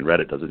saying, and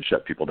Reddit doesn't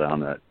shut people down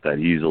that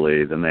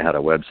easily. Then they had a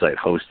website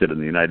hosted in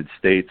the United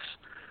States.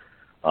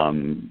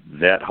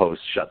 That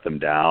host shut them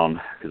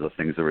down because of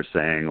things they were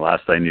saying.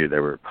 Last I knew, they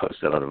were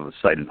hosted out of a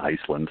site in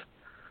Iceland.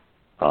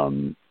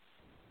 So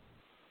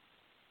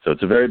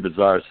it's a very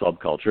bizarre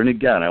subculture. And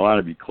again, I want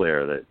to be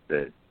clear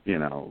that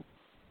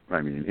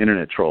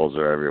internet trolls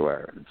are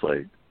everywhere.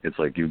 It's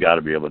like you've got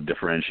to be able to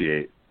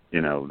differentiate,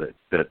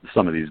 that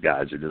some of these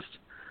guys are just,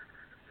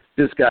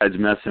 this guy's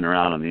messing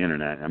around on the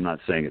internet. I'm not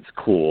saying it's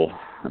cool.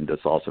 I'm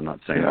just also not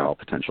saying they're all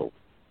potential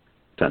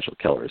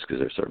killers, because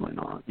they're certainly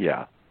not.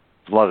 Yeah.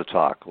 A lot of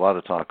talk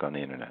on the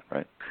internet,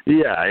 right?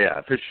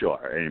 Yeah, for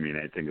sure. I mean,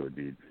 I think it would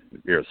be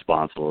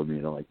irresponsible of me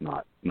to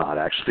not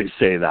actually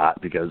say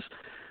that because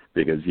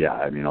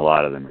a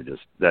lot of them are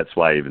just, that's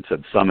why I even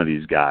said some of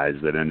these guys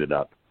that ended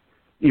up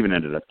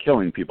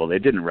killing people, they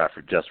didn't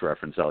just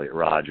reference Elliot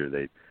Rodger.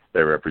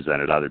 They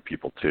represented other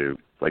people too.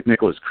 Like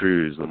Nicholas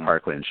Cruz, the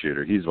Parkland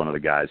shooter, he's one of the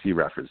guys, he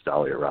referenced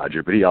Elliot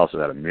Rodger, but he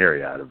also had a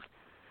myriad of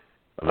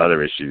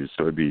other issues.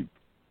 So it'd be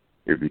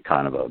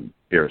kind of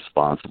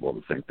irresponsible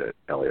to think that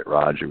Elliot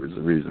Rodger was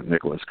the reason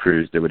Nicholas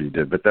Cruz did what he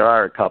did. But there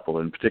are a couple,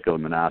 in particular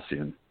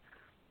Manassian,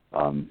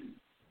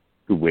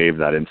 who waved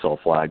that incel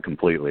flag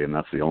completely, and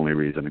that's the only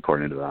reason,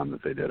 according to them,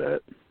 that they did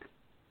it.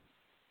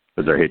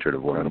 Was their hatred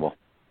of women.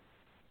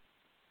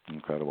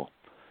 Incredible.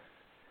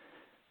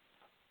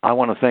 I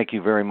want to thank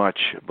you very much,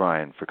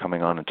 Brian, for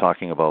coming on and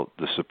talking about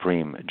the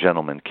Supreme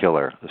Gentleman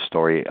Killer, the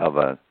story of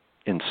an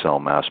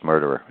incel mass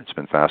murderer. It's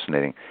been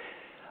fascinating.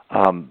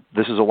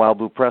 This is a Wild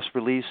Blue Press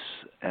release,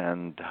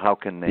 and how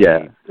can they?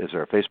 Yeah. Is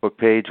there a Facebook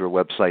page or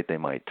website they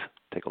might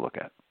take a look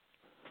at?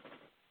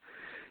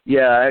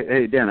 Yeah,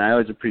 hey Dan, I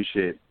always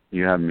appreciate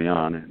you having me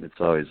on. It's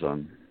always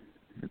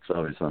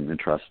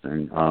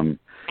interesting.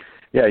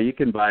 Yeah, you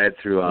can buy it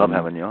through. Love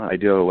having you on. I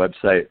do have a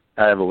website.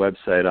 I have a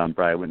website on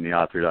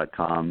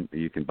BrianWhitneyAuthor.com.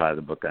 You can buy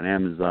the book on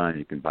Amazon.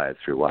 You can buy it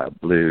through Wild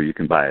Blue. You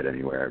can buy it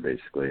anywhere,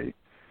 basically,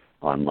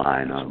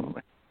 online.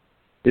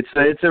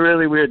 It's a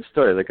really weird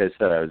story. Like I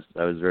said,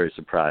 I was very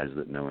surprised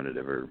that no one had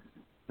ever.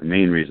 The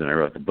main reason I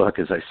wrote the book,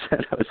 as I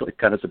said, I was like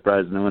kind of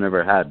surprised no one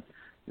ever had.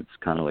 It's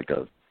kind of like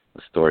a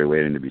story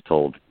waiting to be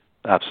told.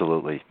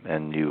 Absolutely,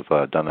 and you've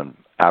done an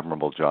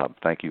admirable job.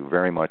 Thank you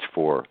very much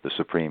for The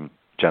Supreme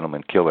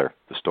Gentleman Killer,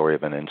 the story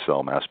of an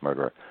incel mass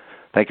murderer.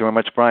 Thank you very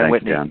much, Brian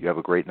Whitney. You, you have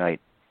a great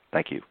night.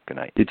 Thank you. Good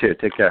night. You too.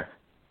 Take care.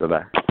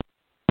 Bye-bye.